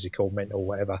they're physical, mental,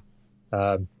 whatever.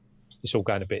 It's all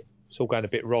going a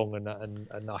bit wrong,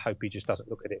 and I hope he just doesn't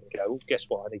look at it and go, guess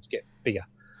what? I need to get bigger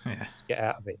to get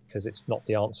out of it, because it's not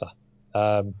the answer.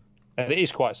 And it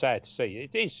is quite sad to see.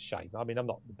 It is a shame. I mean, I'm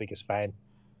not the biggest fan,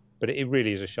 but it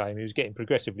really is a shame. He was getting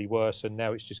progressively worse, and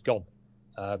now it's just gone.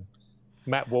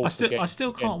 Matt Wolff. I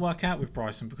still can't work out with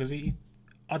Bryson, because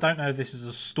I don't know if this is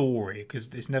a story,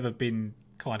 because it's never been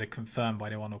kind of confirmed by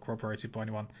anyone or corroborated by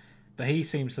anyone. But he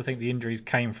seems to think the injuries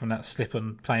came from that slip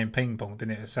and playing ping pong,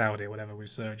 didn't it, at Saudi or whatever, with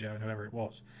Sergio and whoever it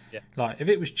was. Yeah. Like, if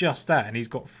it was just that and he's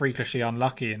got freakishly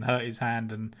unlucky and hurt his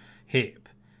hand and hip,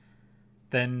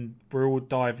 then we're all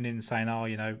diving in saying,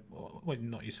 well,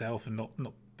 not yourself and not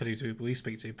particularly people we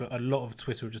speak to, but a lot of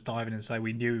Twitter will just dive in and say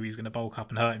we knew he was going to bulk up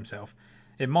and hurt himself.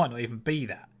 It might not even be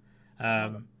that.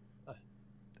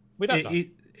 We don't know.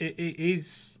 It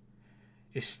is.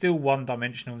 It's still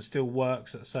one-dimensional and still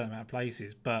works at a certain amount of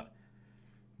places, but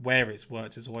where it's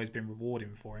worked has always been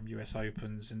rewarding for him. US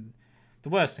Opens, and the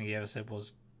worst thing he ever said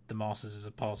was the Masters is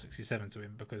a par 67 to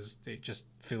him, because it just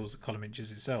feels the column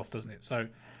inches itself, doesn't it? So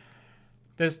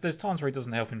there's times where he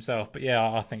doesn't help himself, but yeah,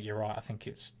 I think you're right. I think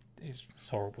it's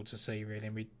horrible to see, really,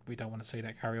 and we don't want to see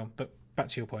that carry on. But back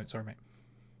to your point, sorry, mate.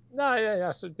 No,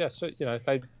 yeah. So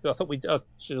I thought we. There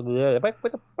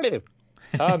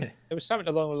was something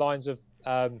along the lines of.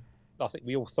 I think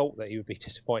we all thought that he would be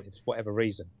disappointed for whatever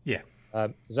reason. Yeah.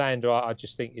 Xander, I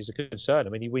just think, is a concern. I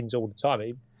mean, he wins all the time.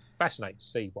 It's fascinating to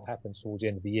see what happens towards the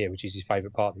end of the year, which is his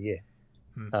favourite part of the year.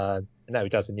 And now he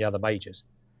does in the other majors.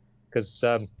 Because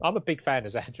I'm a big fan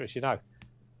of Xander, as you know,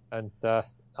 and I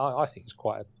think it's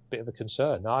quite a bit of a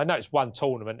concern. Now, I know it's one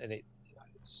tournament, and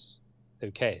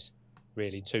who cares,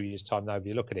 really? In 2 years' time,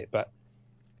 nobody will look at it. But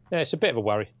yeah, it's a bit of a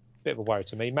worry.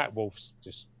 To me. Matt Wolff's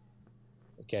just,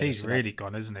 again, he's really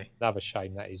gone, isn't he? Another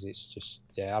shame that is. It's just,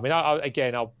 yeah. I mean, I'm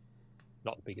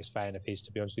not the biggest fan of his,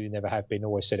 to be honest with you. Never have been.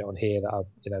 Always said it on here that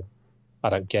I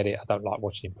don't get it. I don't like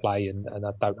watching him play, and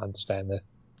I don't understand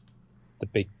the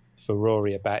big furore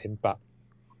about him. But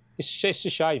it's a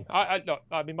shame. I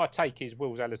mean, my take is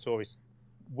Will Zalatoris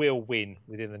will win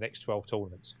within the next 12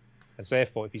 tournaments. And so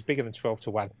therefore, if he's bigger than 12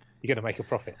 to 1, you're going to make a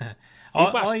profit.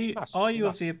 Are you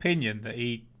of the opinion that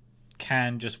he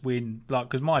can just win? Like,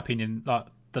 because my opinion, like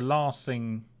the last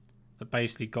thing that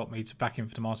basically got me to back him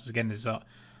for the Masters again is that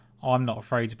I'm not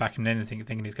afraid to back him in anything,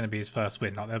 thinking it's going to be his first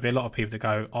win. Like, there'll be a lot of people that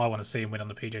go, I want to see him win on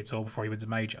the PGA Tour before he wins a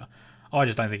major. I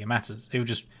just don't think it matters. He'll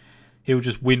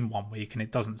just win one week, and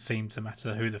it doesn't seem to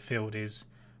matter who the field is,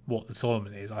 what the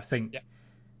tournament is. I think,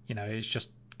 it's just,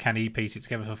 can he piece it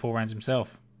together for 4 rounds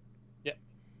himself? Yeah,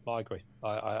 I agree.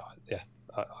 I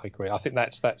agree. I think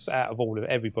that's out of all of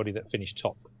everybody that finished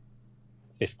top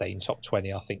 15, top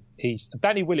 20. I think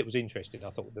Danny Willett was interesting. I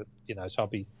thought that so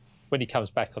when he comes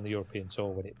back on the European Tour,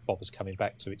 when it bothers coming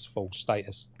back to its full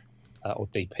status or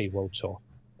DP World Tour,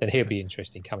 then he'll be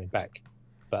interesting coming back.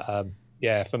 But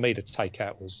for me the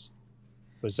takeout was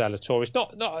Zalatoris.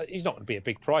 He's not going to be a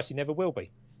big price. He never will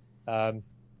be.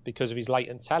 Because of his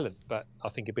latent talent, but I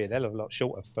think it'd be an hell of a lot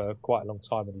shorter for quite a long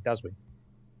time when he does win.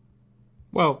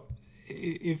 Well,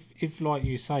 if like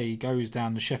you say, he goes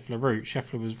down the Scheffler route,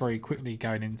 Scheffler was very quickly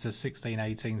going into 16,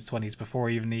 18s, 20s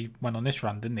before even he went on this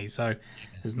run, didn't he? So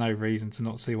there's no reason to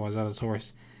not see why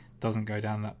Zalatoris doesn't go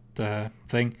down that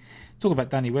thing. Talk about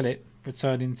Danny Willett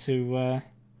returning to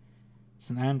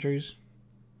St Andrews.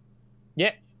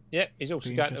 Yeah. He's also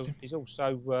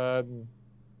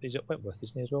he's at Wentworth,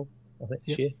 isn't he, as well? I think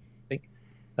this year. I think.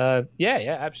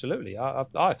 Absolutely. I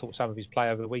thought some of his play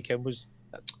over the weekend was,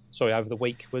 over the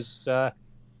week was,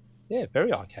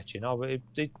 very eye-catching.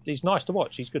 He's nice to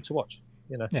watch. He's good to watch.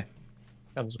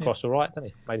 Comes across all right, doesn't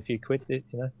he? Made a few quid.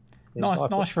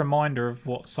 Nice reminder of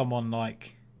what someone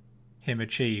like him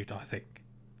achieved. I think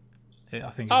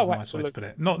it's a nice way to put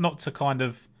it. Not to kind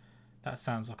of, that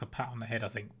sounds like a pat on the head, I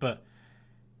think, but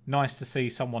nice to see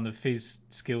someone of his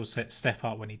skill set step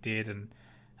up when he did and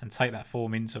take that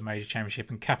form into a major championship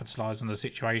and capitalise on the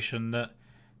situation that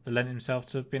lent himself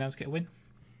to being able to get a win.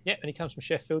 Yeah, and he comes from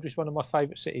Sheffield, which is one of my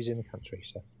favourite cities in the country.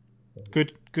 So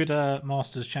good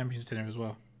Masters Champions dinner as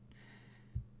well.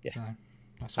 Yeah, so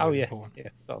that's always important. Yeah,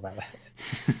 thought about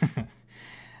that.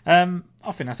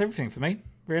 I think that's everything for me.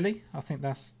 Really, I think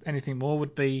that's anything more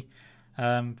would be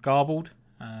garbled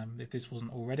if this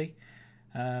wasn't already.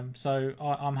 So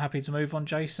I'm happy to move on,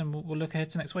 Jason. We'll look ahead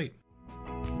to next week.